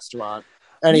up a restaurant.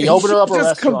 And he opened her up a just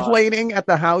restaurant. complaining at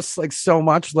the house like so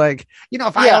much, like,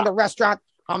 if I owned a restaurant,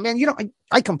 oh man,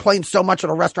 I complain so much at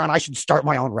a restaurant, I should start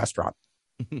my own restaurant.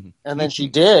 And then she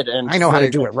did, and I know how to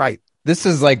do it right. This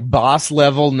is like boss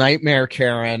level nightmare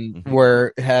Karen,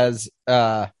 where it has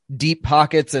deep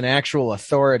pockets and actual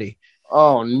authority.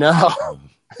 Oh no,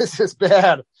 this is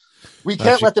bad. We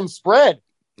can't let them spread.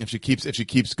 If she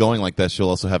keeps going like that, she'll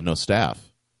also have no staff.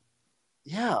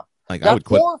 Yeah. Like, that I would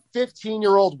quit. poor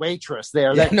 15-year-old waitress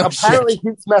there that no apparently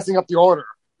keeps messing up the order.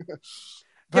 Because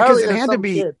Apparently it there's had to some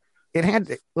be, kid.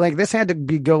 this had to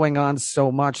be going on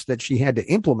so much that she had to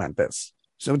implement this.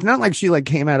 So it's not like she like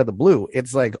came out of the blue.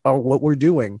 It's like, oh, what we're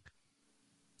doing.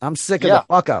 I'm sick of the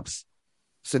fuck ups.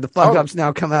 So the fuck ups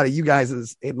now come out of you guys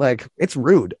it's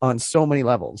rude on so many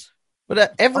levels.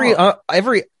 But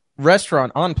every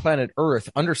restaurant on planet Earth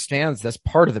understands that's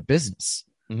part of the business.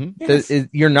 Mm-hmm. Yes.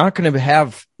 You're not going to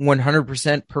have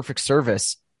 100% perfect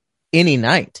service any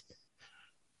night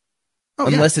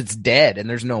unless it's dead and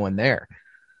there's no one there.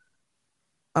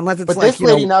 Unless it's But like, this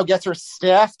lady now gets her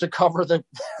staff to cover the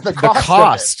cost.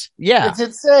 Cost. Yeah. It's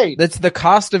insane. That's the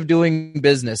cost of doing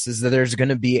business, is that there's going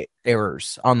to be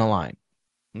errors on the line.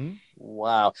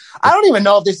 Wow. I don't even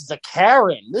know if this is a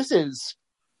Karen. This is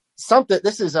something.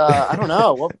 This is I don't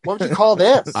know. What would you call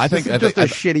this? I think just a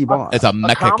shitty boss. it's a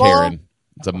Mecca combo? Karen.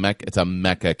 It's a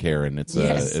Mecca Karen. It's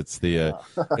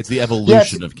the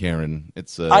evolution of Karen.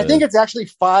 I think it's actually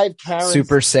 5 Karens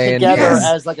Super Saiyan. together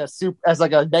Yes. as like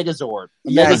a Megazord.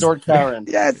 Yes. Megazord Karen.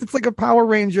 Yes, it's like a Power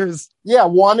Rangers. Yeah,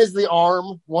 one is the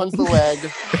arm, one's the leg,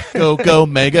 go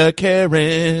Mega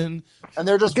Karen. and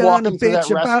they're just Gonna walking through that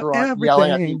bitch about restaurant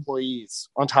yelling at the everything. employees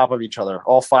on top of each other,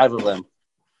 all 5 of them.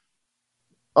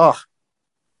 Ugh.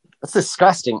 That's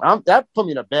disgusting. That put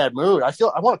me in a bad mood. I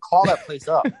want to call that place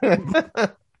up.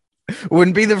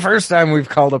 Wouldn't be the first time we've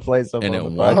called a place up. And on it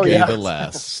the won't podcast. be yeah. the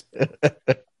last.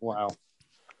 Wow.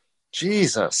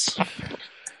 Jesus.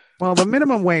 Well, the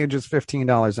minimum wage is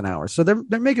 $15 an hour, so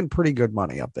they're making pretty good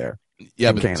money up there. Yeah,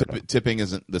 In but Canada. tipping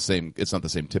isn't the same. It's not the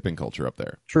same tipping culture up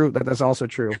there. True, that's also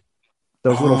true.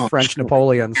 Those little French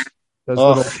Napoleons, those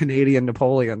little Canadian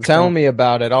Napoleons. Tell me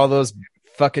about it. All those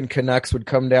fucking Canucks would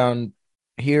come down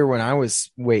here when I was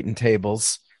waiting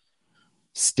tables,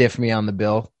 stiff me on the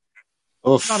bill.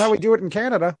 Oof. That's not how we do it in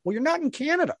Canada. Well, you're not in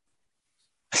Canada.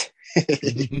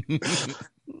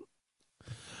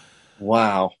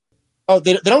 Wow. Oh,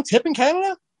 they don't tip in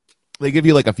Canada? They give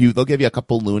you like they'll give you a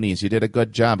couple loonies. You did a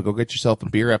good job. Go get yourself a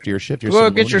beer after your shift. Here's Go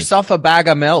some get loonies. yourself a bag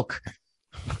of milk.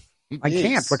 I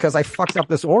can't because I fucked up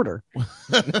this order.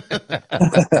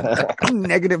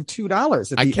 Negative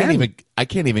 $2 at the end. I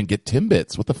can't even get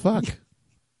Timbits. What the fuck?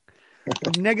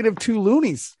 Negative 2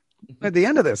 loonies at the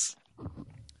end of this.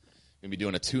 Gonna be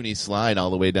doing a toonie slide all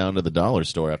the way down to the dollar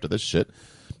store after this shit.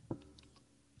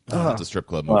 It's a strip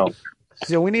club movie. Wow.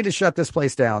 So we need to shut this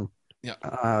place down.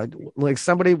 Yeah. Like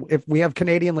somebody, if we have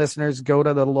Canadian listeners, go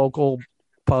to the local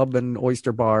pub and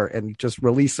oyster bar and just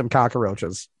release some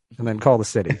cockroaches and then call the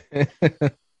city.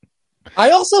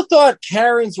 I also thought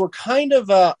Karens were kind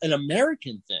of an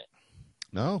American thing.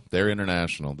 No, they're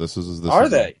international. This is Are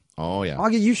they? Oh yeah.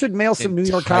 Augie, you should mail some New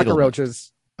York Entitlement.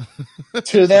 cockroaches.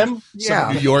 To them? Yeah.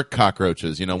 Some New York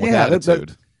cockroaches, with Yeah,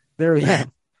 attitude. There we go.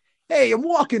 Hey, I'm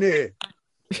walking here.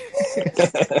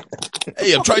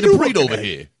 Hey, I'm trying to breed over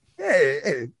here.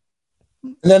 Hey.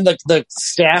 And then the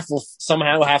staff will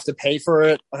somehow have to pay for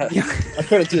it. I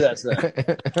couldn't do that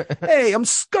today. Hey, I'm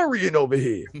scurrying over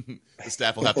here. The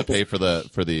staff will have to pay for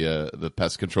the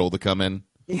pest control to come in.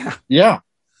 Yeah. Yeah.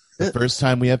 The first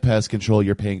time we have pest control,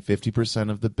 you're paying 50%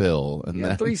 of the bill, and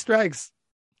then 3 strikes.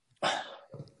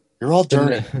 You're all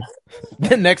dirty.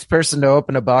 The next person to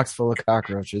open a box full of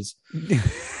cockroaches.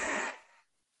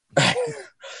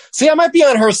 See, I might be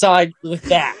on her side with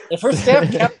that. If her staff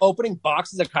kept opening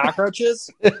boxes of cockroaches,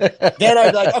 then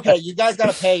I'd be like, okay, you guys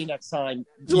got to pay next time.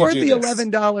 It's worth the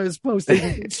 $11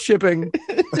 posting shipping.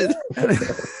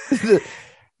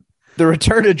 The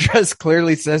return address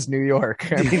clearly says New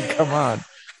York. I mean, come on.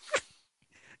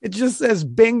 It just says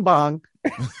Bing Bong.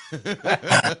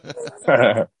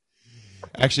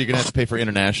 Actually, you're gonna have to pay for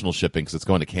international shipping because it's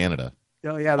going to Canada.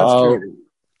 Oh yeah, that's true.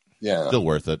 Yeah, still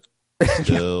worth it.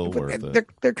 Still worth it.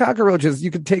 They're cockroaches.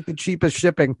 You can take the cheapest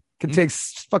shipping. Can take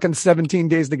fucking 17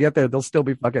 days to get there. They'll still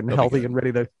be fucking healthy and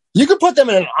ready to. You could put them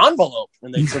in an envelope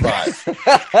and they survive.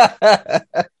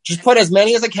 Just put as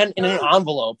many as I can in an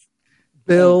envelope.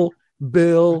 Bill,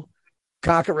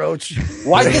 cockroach.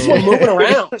 Why is this one moving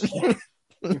around?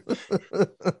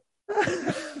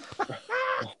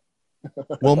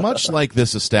 Well, much like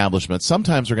this establishment,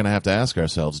 sometimes we're going to have to ask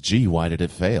ourselves, gee, why did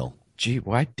it fail? Gee,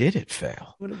 why did it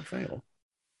fail? What did it fail?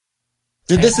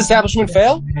 Did this establishment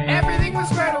fail? Everything was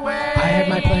squared away. I had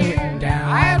my plan written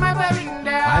down. I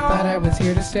thought I was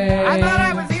here to stay.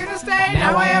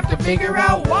 Now I have to figure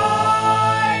out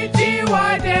why. Gee,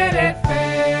 why did it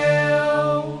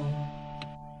fail?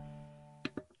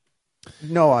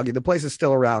 No, Augie, the place is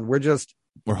still around.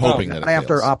 We're hoping that it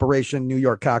after fails. Operation New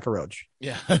York Cockroach.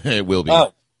 Yeah, it will be.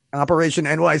 Oh. Operation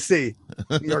NYC,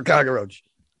 New York Cockroach.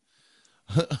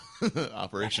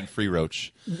 Operation Free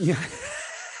Roach. Yeah.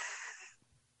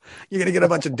 You're going to get a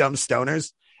bunch of dumb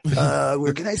stoners.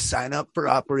 Where can I sign up for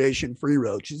Operation Free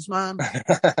Roaches, Mom?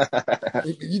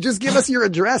 You just give us your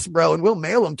address, bro, and we'll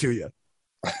mail them to you.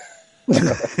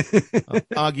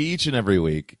 Augie, each and every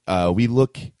week, we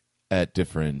look at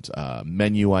different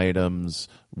menu items,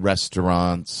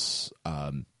 restaurants,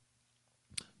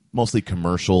 mostly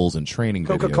commercials and training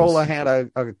videos. Coca-Cola had a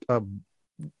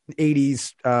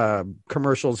 80s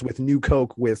commercials with New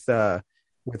Coke with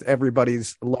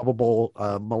everybody's lovable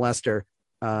molester,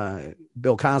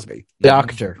 Bill Cosby.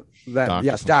 Doctor.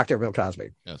 Yes, Dr. Bill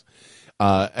Cosby. Yes.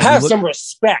 Have some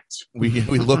respect. We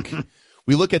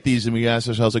look at these and we ask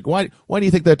ourselves, like, why do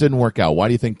you think that didn't work out? Why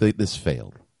do you think that this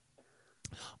failed?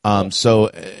 So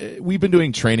we've been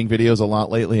doing training videos a lot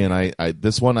lately, and I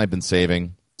this one I've been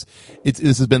saving.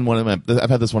 This has been I've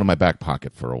had this one in my back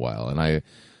pocket for a while, and I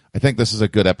think this is a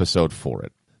good episode for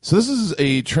it. So this is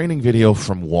a training video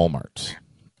from Walmart.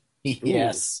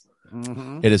 Yes.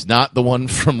 Mm-hmm. It is not the one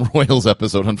from Royals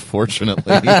episode,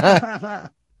 unfortunately.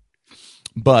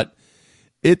 But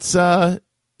it's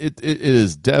it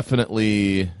is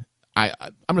definitely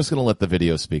I'm just gonna let the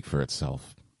video speak for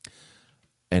itself.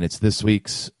 And it's this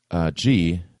week's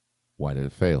Gee, why did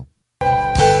it fail?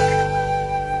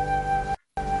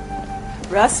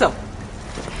 Russell,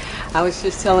 I was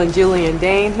just telling Julian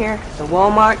Dane here, the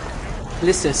Walmart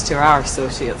listens to our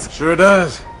associates. Sure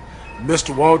does.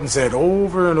 Mr. Walton said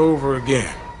over and over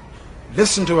again,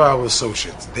 listen to our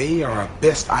associates. They are our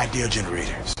best idea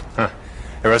generators. Huh.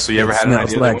 Hey, Russell, you ever had an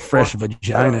idea? Smells like fresh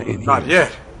vagina in here. Not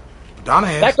yet. Donna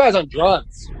has. That guy's on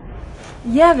drugs.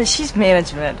 Yeah, but she's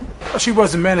management. Well, she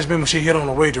wasn't management when she hit on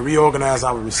the way to reorganize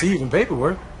our receiving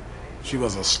paperwork. She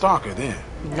was a stalker then.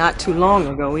 Not too long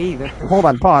ago either. Hold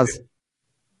on, pause.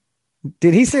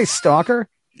 Did he say stalker?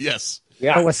 Yes.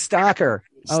 Yeah. Oh, a stalker.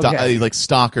 Okay. Like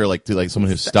stalker, like someone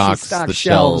who stalks the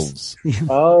shelves.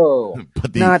 Oh.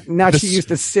 But not she used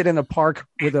to sit in a park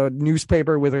with a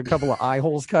newspaper with a couple of eye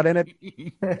holes cut in it.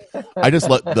 I just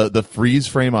let the freeze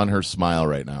frame on her smile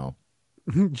right now.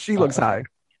 She looks high.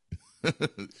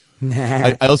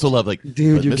 I also love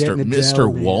dude, you're Mr.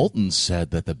 down, Walton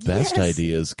said that the best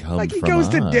ideas come like he from goes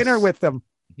us. to dinner with them.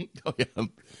 Oh, yeah.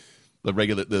 The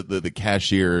regular the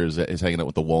cashier is hanging out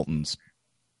with the Waltons.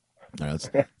 All right,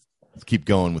 let's keep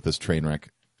going with this train wreck.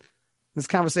 This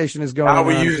conversation is going Now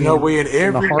we're using our way in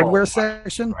every the hardware Walmart.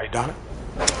 section. Right, Donna?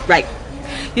 Right.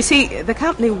 You see, the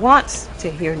company wants to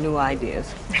hear new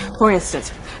ideas. For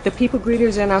instance, the people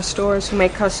greeters in our stores who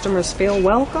make customers feel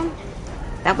welcome,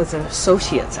 that was an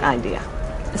associate's idea.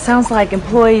 It sounds like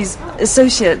employees,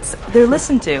 associates, they're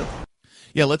listened to.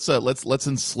 Yeah, let's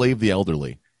enslave the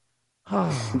elderly.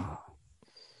 I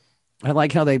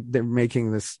like how they're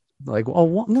making this like,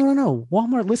 oh no.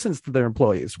 Walmart listens to their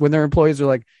employees when their employees are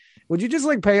like, would you just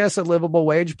pay us a livable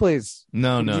wage, please?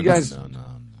 No.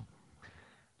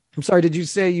 I'm sorry. Did you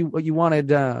say you wanted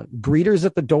greeters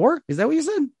at the door? Is that what you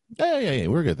said? Yeah.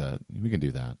 We're good at that. We can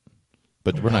do that,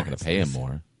 but we're not going to pay him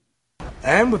more.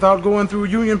 And without going through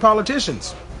union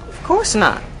politicians. Of course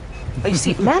not. You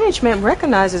see, management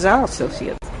recognizes our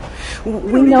associates.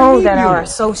 We know that our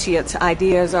associates'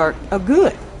 ideas are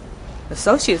good.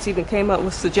 Associates even came up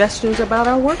with suggestions about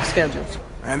our work schedules.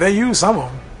 And they use some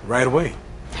of them right away.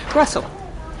 Russell,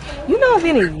 you know of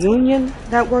any union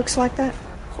that works like that?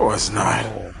 course not.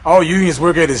 All unions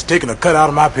work at is taking a cut out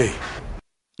of my pay.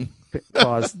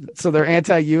 Pause. So they're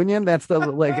anti-union. That's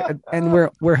the and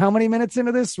we're how many minutes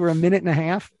into this? We're a minute and a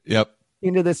half. Yep.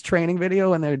 Into this training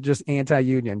video, and they're just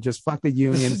anti-union. Just fuck the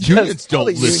unions. Unions don't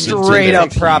listen. Straight up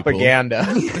people. propaganda.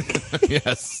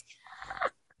 Yes.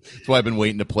 That's why I've been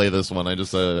waiting to play this one. I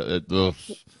just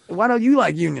Why don't you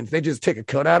like unions? They just take a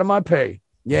cut out of my pay.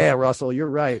 Yeah, Russell, you're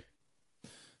right.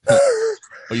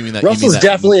 Oh, you mean that? Russell's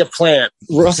definitely a plant.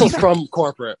 Russell's from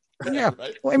corporate. Yeah.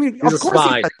 Well, I mean, He's of a course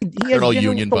spy. he has all dinner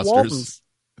union with the busters.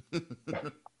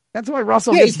 Waltons. That's why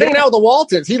Russell. Yeah, he's hanging out with the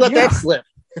Waltons. He let that slip.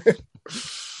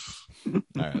 All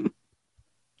right.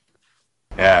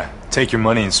 Yeah, take your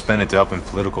money and spend it to help in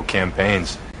political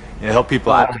campaigns. Help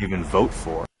people I don't even vote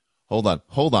for. Hold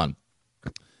on.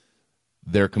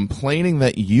 They're complaining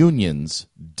that unions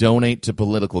donate to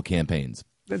political campaigns.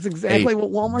 That's exactly what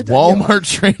Walmart does. Walmart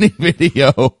training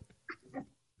video.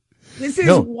 This is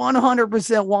 100%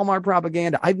 Walmart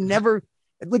propaganda. I've never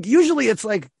usually it's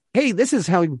like, hey, this is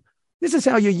how you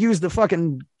use the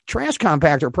fucking trash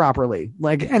compactor properly.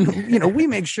 And we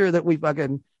make sure that we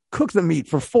fucking cook the meat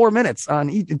for 4 minutes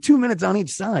 2 minutes on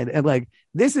each side. And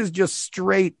this is just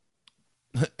straight.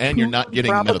 And you're not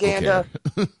getting propaganda.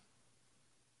 medical care.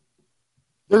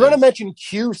 They're going to mention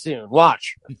Q soon.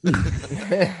 Watch.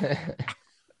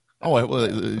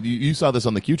 You saw this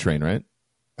on the Q train, right?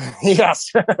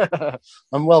 Yes.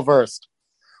 I'm well versed.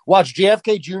 Watch,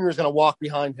 JFK Jr. is going to walk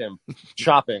behind him,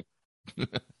 shopping. Yeah,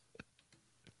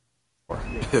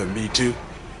 me too.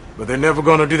 But they're never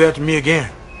going to do that to me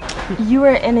again. You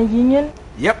were in a union?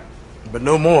 Yep, but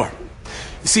no more.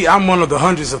 You see, I'm one of the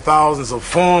hundreds of thousands of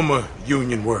former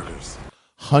union workers.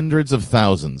 Hundreds of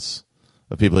thousands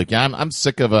of people like, yeah, I'm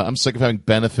sick of having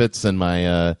benefits and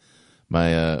my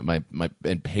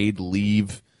and paid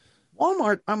leave.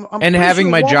 Walmart, I'm and having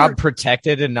sure my Walmart, job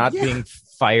protected and not being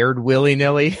fired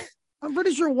willy-nilly. I'm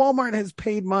pretty sure Walmart has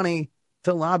paid money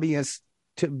to lobbyists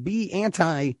to be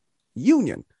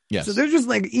anti-union. Yes. So they're just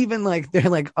they're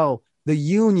like, oh, the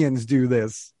unions do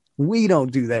this. We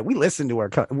don't do that. We listen to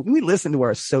our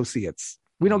associates.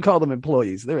 We don't call them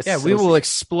employees. They're associates. We will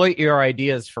exploit your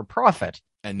ideas for profit.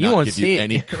 And not give you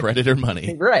any credit or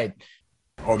money. Right.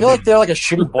 I feel like they're like a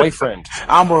shitty boyfriend.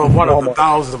 I'm one of the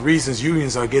thousands of reasons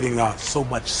unions are getting so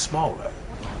much smaller.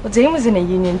 Well, Dane was in a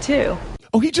union too.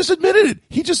 Oh, he just admitted it.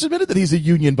 He just admitted that he's a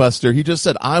union buster. He just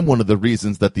said, I'm one of the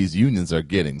reasons that these unions are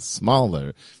getting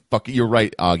smaller. Fuck it, you're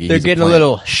right, Augie. They're getting a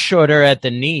little shorter at the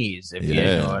knees, if you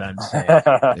know what I'm saying.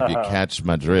 If you catch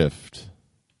my drift.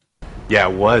 Yeah, I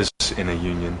was in a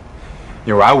union.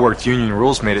 Where I worked, union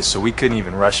rules made it so we couldn't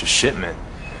even rush a shipment.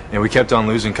 We kept on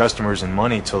losing customers and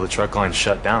money till the truck line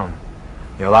shut down.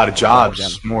 A lot of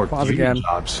jobs, more union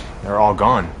jobs, they're all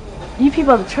gone. You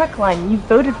people on the truck line, you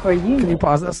voted for a union. Can you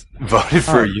pause this? Voted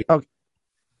for a union. Okay.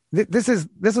 This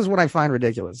is what I find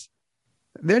ridiculous.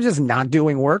 They're just not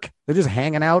doing work. They're just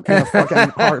hanging out in a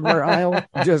fucking hardware aisle.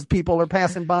 Just people are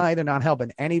passing by. They're not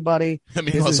helping anybody. I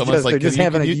mean, they're just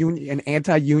having an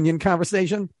anti-union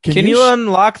conversation. Can you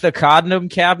unlock the condom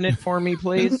cabinet for me,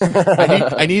 please?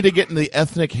 I need to get in the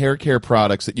ethnic hair care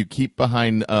products that you keep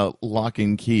behind lock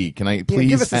and key. Can I please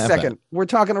give us a second? That? We're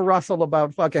talking to Russell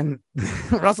about fucking.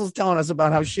 Russell's telling us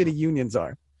about how shitty unions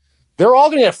are. They're all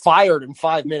going to get fired in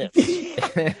 5 minutes.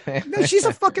 No, she's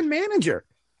a fucking manager.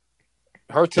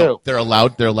 Her too. No, they're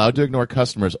allowed to ignore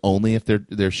customers only if they're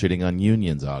shitting on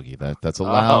unions, Augie. That's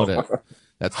allowed.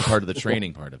 That's the part of the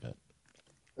training part of it.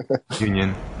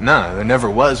 Union? No, there never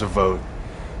was a vote.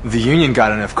 The union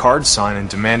got enough cards signed and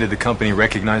demanded the company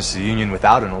recognize the union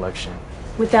without an election.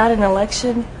 Without an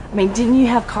election? I mean, didn't you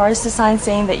have cards to sign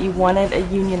saying that you wanted a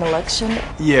union election?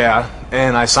 Yeah,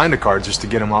 and I signed a card just to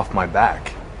get them off my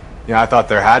back. I thought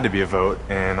there had to be a vote,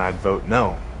 and I'd vote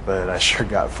no, but I sure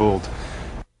got fooled.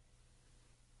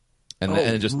 And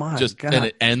it just and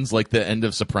it ends like the end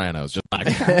of Sopranos. Just like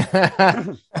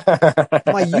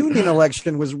my union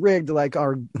election was rigged like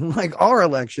our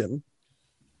election.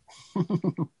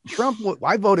 Trump.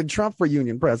 I voted Trump for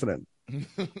union president.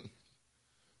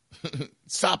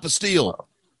 Stop the steal.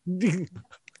 The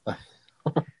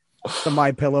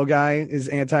My Pillow guy is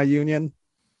anti-union.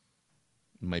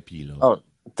 My Pillow. Oh,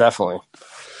 definitely.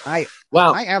 I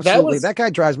absolutely that guy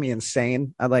drives me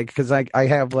insane. Because I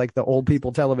have like the old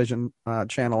people television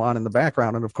channel on in the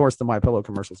background, and of course the My Pillow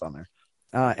commercials on there.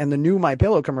 And the new My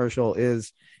Pillow commercial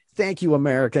is "Thank you,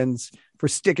 Americans, for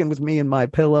sticking with me and My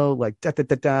Pillow." Like da da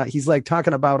da da. He's like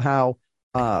talking about how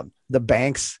the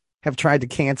banks have tried to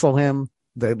cancel him.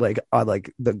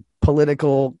 The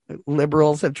political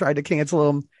liberals have tried to cancel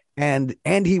him, and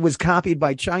he was copied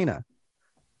by China.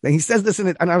 And he says this in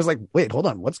it, and I was like, wait, hold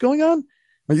on, what's going on?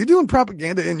 Are you doing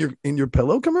propaganda in your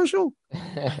pillow commercial?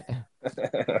 Yeah,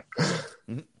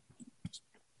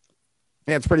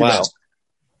 it's pretty bad.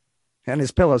 And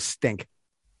his pillows stink.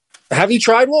 Have you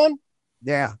tried one?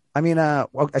 Yeah. I mean,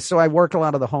 so I work a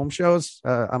lot of the home shows.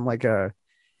 I'm like a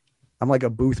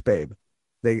booth babe.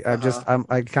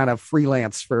 I kind of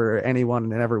freelance for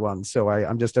anyone and everyone. So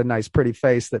I'm just a nice, pretty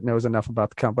face that knows enough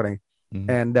about the company. Mm-hmm.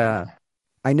 And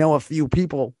I know a few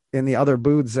people in the other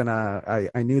booths, and I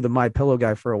knew the My Pillow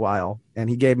guy for a while, and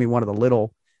he gave me one of the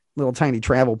little tiny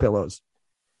travel pillows.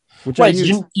 Which Wait,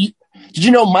 did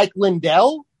you know Mike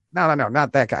Lindell? No,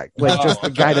 not that guy. Like just the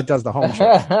guy that does the home show.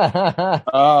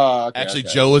 Actually,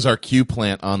 Joe is our Q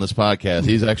plant on this podcast.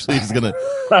 He's gonna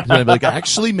be like,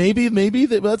 actually, maybe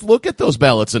let's look at those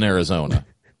ballots in Arizona.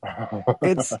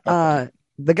 It's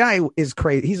the guy is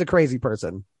crazy. He's a crazy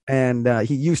person, and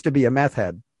he used to be a meth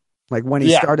head. Like when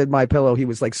he started My Pillow, he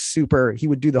was like super. He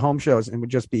would do the home shows and would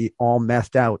just be all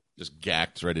methed out, just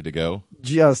gacked, ready to go.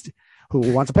 Just. Who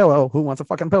wants a pillow? Who wants a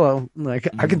fucking pillow? Like,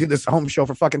 I can do this home show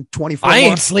for fucking 24 I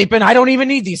ain't months. sleeping. I don't even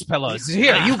need these pillows.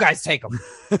 Here, you guys take them.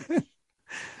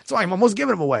 So I'm almost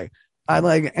giving them away.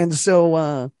 But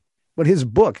his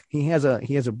book, he has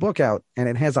a book out, and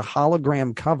it has a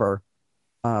hologram cover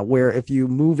where if you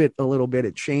move it a little bit,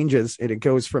 it changes. And it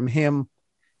goes from him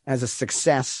as a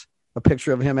success, a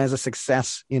picture of him as a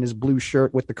success in his blue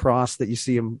shirt with the cross that you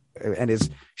see him, and his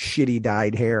shitty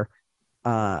dyed hair.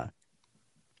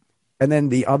 And then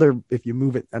the other, if you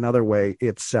move it another way,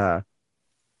 it's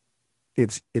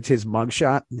his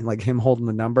mugshot, like him holding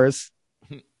the numbers,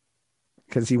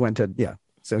 because he went to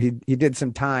So he did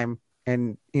some time,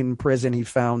 and in prison he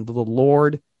found the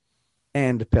Lord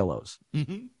and pillows.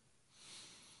 Mm-hmm.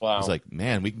 Wow! He's like,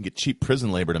 man, we can get cheap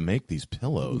prison labor to make these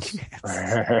pillows.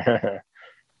 Yes.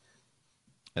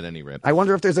 At any rate, I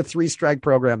wonder if there's a 3-strike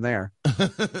program there.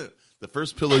 The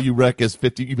first pillow you wreck is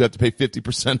 50. You have to pay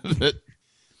 50% of it.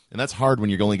 And that's hard when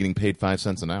you're only getting paid 5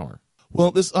 cents an hour.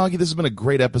 Well, Augie, this has been a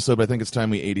great episode, but I think it's time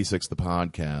we 86 the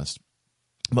podcast.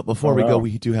 But before we go,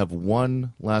 we do have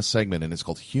one last segment, and it's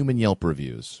called Human Yelp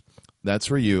Reviews.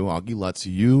 That's where you, Augie Lutz,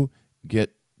 you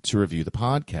get to review the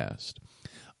podcast.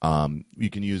 You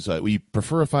can use, we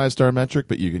prefer a 5-star metric,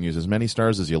 but you can use as many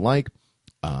stars as you like.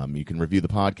 You can review the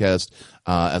podcast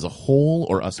as a whole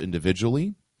or us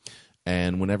individually,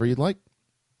 and whenever you'd like.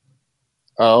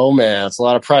 Oh, man, it's a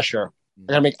lot of pressure.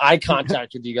 I gotta make eye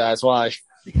contact with you guys while I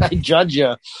judge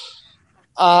you.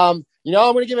 I'm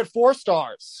going to give it 4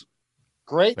 stars.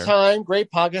 Great time, great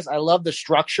podcast. I love the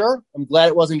structure. I'm glad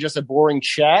it wasn't just a boring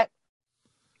chat.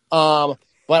 But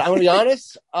I'm going to be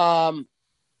honest.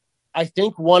 I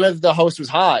think one of the hosts was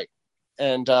high,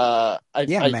 and at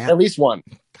least one.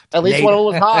 At least one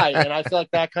was high, and I feel like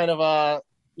that kind of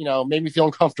made me feel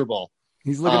uncomfortable.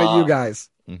 He's looking at you guys.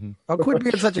 Mm-hmm. Oh, quit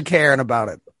being such a Karen about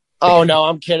it. Oh, no,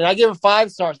 I'm kidding. I give it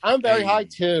 5 stars. I'm very high,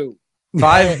 too.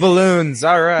 5 balloons.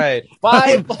 All right.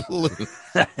 5 balloons.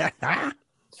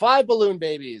 5 balloon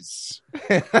babies.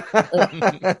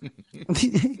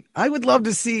 I would love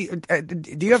to see.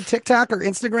 Do you have TikTok or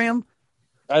Instagram?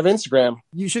 I have Instagram.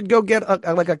 You should go get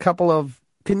a couple of.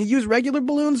 Can you use regular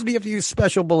balloons, or do you have to use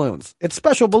special balloons? It's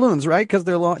special balloons, right? Because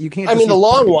they're long. You can't. I mean, the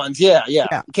long ones. Yeah. You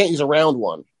can't use a round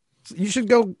one. You should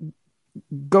go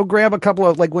grab a couple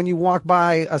of, like, when you walk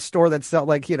by a store that sells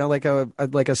like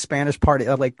a Spanish party,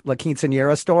 like La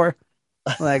Quinceañera store,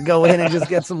 like go in and just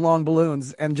get some long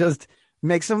balloons and just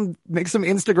make some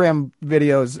Instagram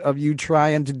videos of you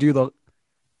trying to do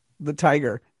the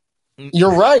tiger.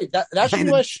 You're right. That should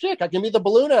be my shtick. I can be the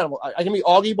balloon animal. I can be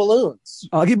Augie Balloons.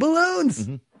 Augie Balloons.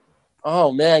 Mm-hmm.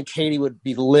 Oh man, Katie would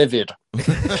be livid.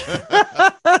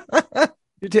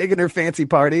 You're taking her fancy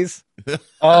parties.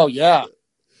 Oh yeah.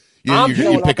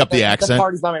 You pick up the accent.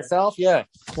 Parties by myself, yeah.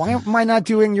 Why am I not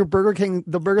doing the Burger King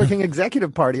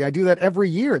executive party? I do that every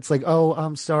year. It's like, oh,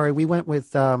 I'm sorry, we went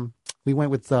with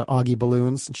Augie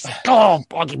Balloons. And she's like, oh,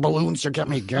 Augie Balloons, you get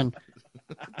me again.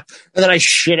 And then I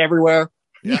shit everywhere.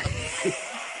 Yeah.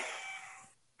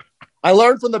 I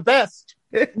learned from the best.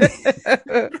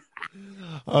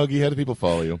 Augie, how do people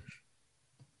follow you?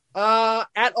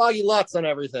 At Augie Lutz on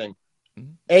everything.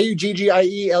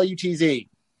 AUGGIELUTZ.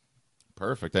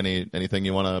 Perfect. Anything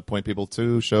you want to point people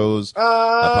to? Shows?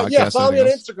 Yeah, follow me on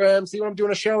Instagram. See when I'm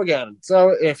doing a show again. So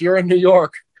if you're in New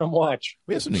York, come watch.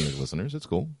 We have some New York listeners. It's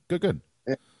cool. Good.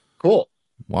 Yeah. Cool.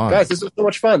 Wow. Guys, this was so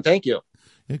much fun. Thank you.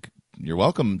 You're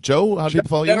welcome. Joe, how do people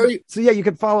follow you? So yeah, you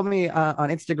can follow me on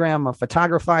Instagram,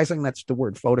 photographizing. That's the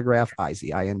word photograph,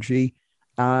 IZING.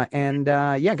 Got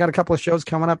a couple of shows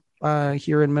coming up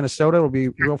here in Minnesota. It'll be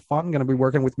real fun. Going to be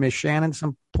working with Miss Shannon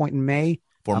some point in May.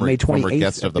 Former May 28th.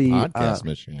 guest of the podcast,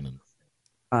 Miss Shannon.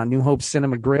 New Hope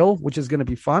Cinema Grill, which is going to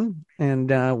be fun.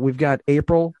 And we've got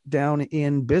April down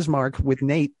in Bismarck with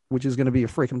Nate, which is going to be a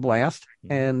freaking blast.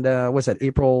 And what's that,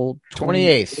 April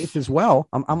 28th as well.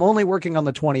 I'm only working on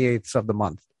the 28th of the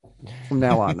month from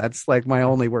now on. That's like my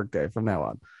only work day from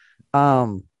now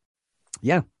on.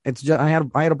 Yeah, it's just I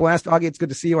had a blast, Augie. It's good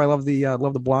to see you. I love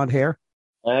the blonde hair.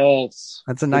 Thanks.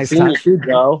 That's a nice touch.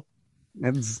 Joe.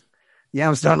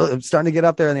 I'm starting to get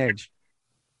up there in age.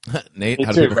 Nate,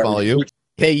 how do people follow you?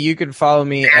 Hey, you can follow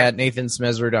me at Nathan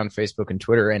Smezrud on Facebook and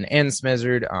Twitter, and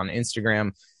Smezrud on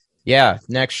Instagram. Yeah,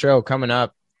 next show coming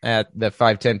up at the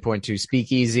 510.2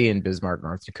 Speakeasy in Bismarck,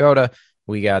 North Dakota.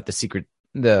 We got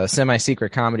the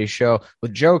semi-secret comedy show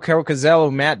with Joe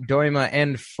Carcazello, Matt Doima,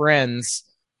 and friends.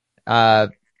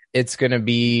 It's going to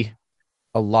be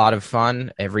a lot of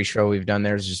fun. Every show we've done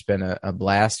there has just been a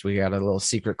blast. We got a little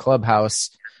secret clubhouse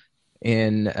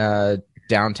in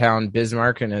downtown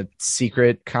Bismarck and a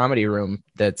secret comedy room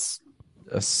that's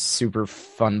a super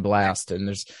fun blast. And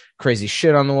there's crazy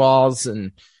shit on the walls,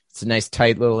 and it's a nice,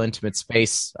 tight, little intimate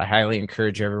space. I highly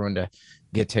encourage everyone to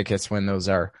get tickets when those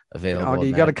are available.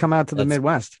 You got to come out to the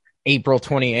Midwest. April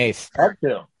 28th. Heck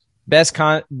yeah.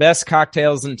 Best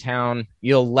cocktails in town.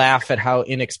 You'll laugh at how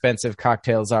inexpensive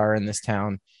cocktails are in this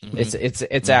town. Mm-hmm.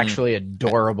 It's actually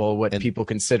adorable what people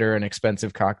consider an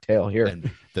expensive cocktail here.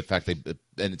 And the fact and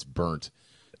it's burnt.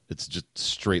 It's just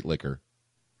straight liquor.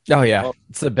 Oh yeah,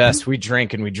 it's the best. We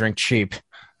drink and we drink cheap.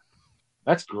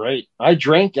 That's great. I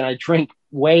drink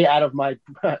way out of my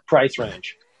price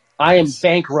range. I am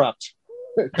bankrupt.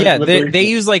 Yeah, they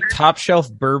use like top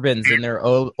shelf bourbons in their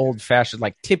old fashioned,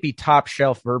 like tippy top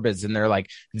shelf bourbons, and they're like,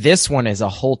 this one is a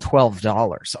whole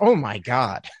 $12. Oh my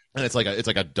god! And it's like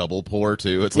a double pour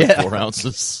too. It's like 4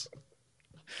 ounces.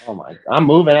 Oh my! I'm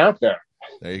moving out there.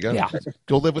 There you go. Yeah.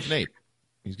 Go live with Nate.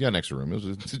 He's got an extra room.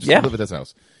 Just live at his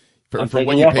house. For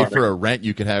when you pay for a rent,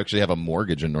 you can actually have a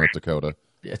mortgage in North Dakota.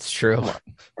 It's true. Oh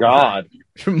God,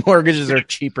 mortgages are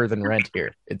cheaper than rent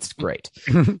here. It's great.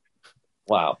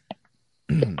 Wow.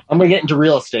 I'm gonna get into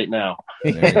real estate now.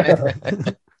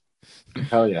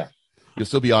 Hell yeah! You'll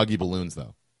still be Augie Balloons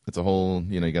though. It's a whole,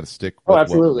 you got to stick. Oh,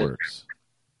 absolutely. What works.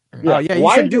 Yeah.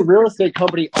 Why do real estate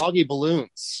company Augie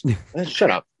Balloons?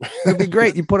 Shut up. It'd be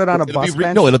great. You put it on a bus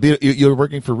bench. No, it'll be you're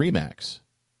working for Remax.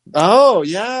 Oh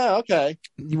yeah, okay.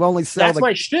 You only sell. That's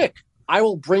my shtick. I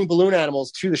will bring balloon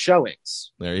animals to the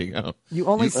showings. There you go. You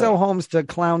only sell homes to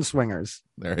clown swingers.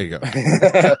 There you go.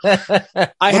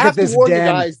 I have to warn you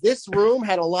guys, this room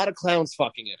had a lot of clowns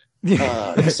fucking in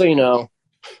it. Just so you know.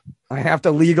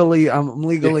 I'm legally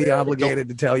obligated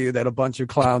to tell you that a bunch of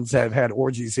clowns have had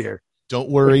orgies here. Don't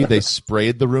worry, they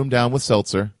sprayed the room down with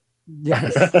seltzer.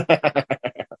 Yes.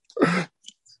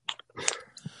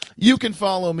 You can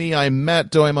follow me. I'm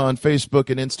Matt Doima on Facebook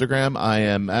and Instagram. I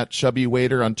am at Chubby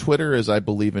Waiter on Twitter, as I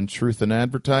believe in truth and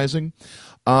advertising.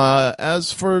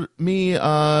 As for me,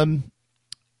 well,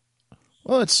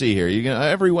 let's see here. You can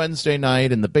every Wednesday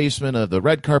night in the basement of the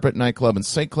Red Carpet Nightclub in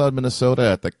St. Cloud, Minnesota,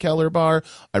 at the Keller Bar.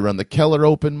 I run the Keller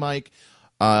Open Mic.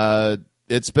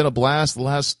 It's been a blast. The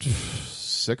last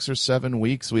 6 or 7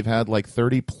 weeks, we've had like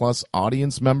 30 plus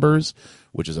audience members,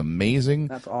 which is amazing.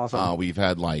 That's awesome. We've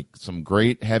had like some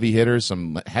great heavy hitters.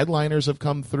 Some headliners have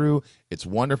come through. It's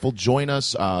wonderful. Join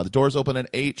us. The doors open at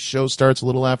 8. Show starts a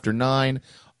little after 9.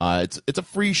 It's a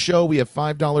free show. We have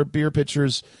 $5 beer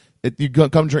pitchers. You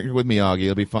come drink with me, Augie.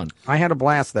 It'll be fun. I had a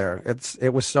blast there.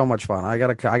 It was so much fun. I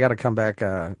gotta come back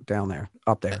down there,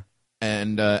 up there.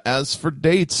 And as for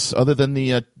dates, other than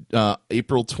the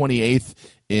April 28th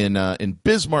in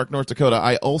Bismarck, North Dakota,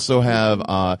 I also have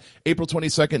April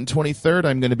 22nd and 23rd.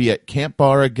 I'm going to be at Camp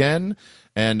Bar again.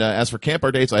 And as for Camp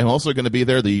Bar dates, I'm also going to be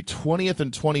there the 20th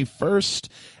and 21st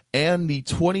and the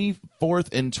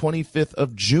 24th and 25th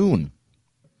of June.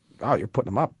 Oh, you're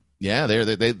putting them up. Yeah,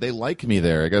 they like me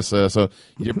there, I guess. So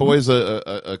your boy's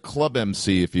a club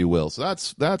MC, if you will. So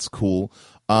that's cool.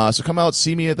 So come out,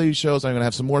 see me at these shows. I'm going to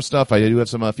have some more stuff. I do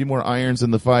have a few more irons in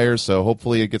the fire, so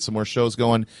hopefully I get some more shows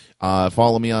going.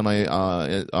 Follow me on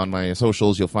my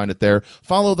socials. You'll find it there.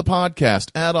 Follow the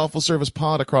podcast, Awful Service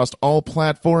Pod, across all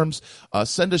platforms.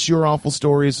 Send us your awful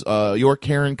stories, your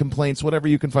Karen complaints, whatever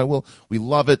you can find. We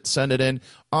love it. Send it in.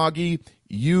 Augie,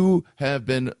 you have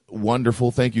been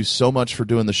wonderful. Thank you so much for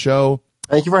doing the show.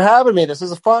 Thank you for having me. This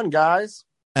is fun, guys.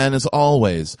 And as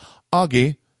always,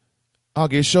 Augie,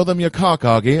 show them your cock,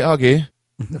 Augie.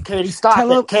 Katie, stop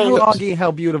Tell it. Katie. Augie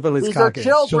how beautiful his These cock are is.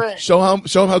 children. Show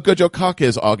him how good your cock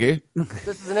is, Augie.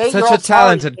 This is an 8-year-old Such a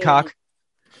talented party, cock.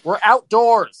 We're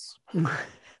outdoors.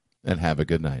 And have a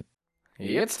good night.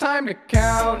 It's time to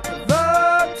count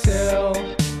the till.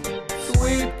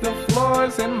 Sweep the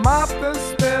floors and mop the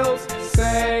spills.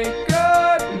 Say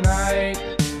good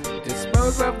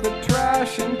dispose of the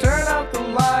trash and turn out the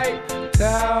light.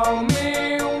 Tell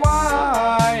me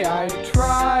why I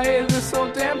try. This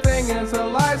whole damn thing is a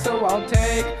lie, so I'll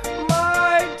take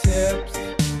my tips.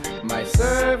 My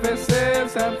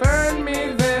services have earned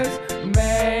me this.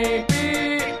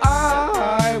 Maybe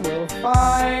I will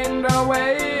find a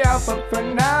way out, but for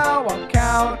now I'll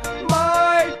count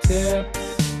my tips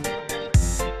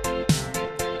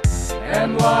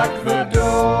and lock the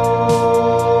door.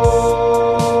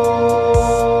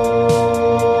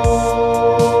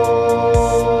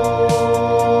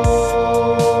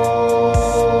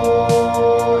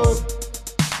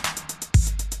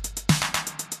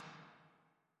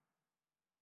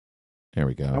 There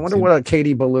we go. I wonder what a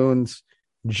Katie Balloon's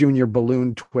Junior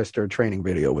Balloon Twister training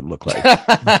video would look like.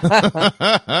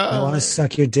 I want to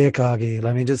suck your dick, Augie.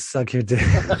 Let me just suck your dick.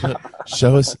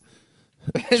 Show us.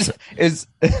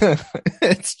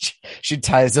 She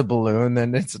ties a balloon,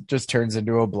 then it just turns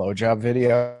into a blowjob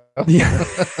video. Yeah.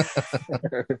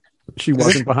 She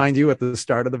wasn't behind you at the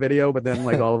start of the video, but then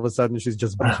like all of a sudden she's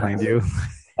just behind you.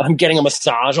 I'm getting a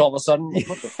massage all of a sudden.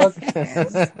 What the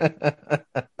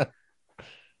fuck?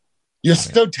 You're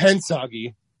so tense,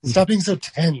 Augie. Stop being so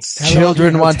tense.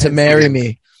 Children want to marry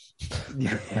me.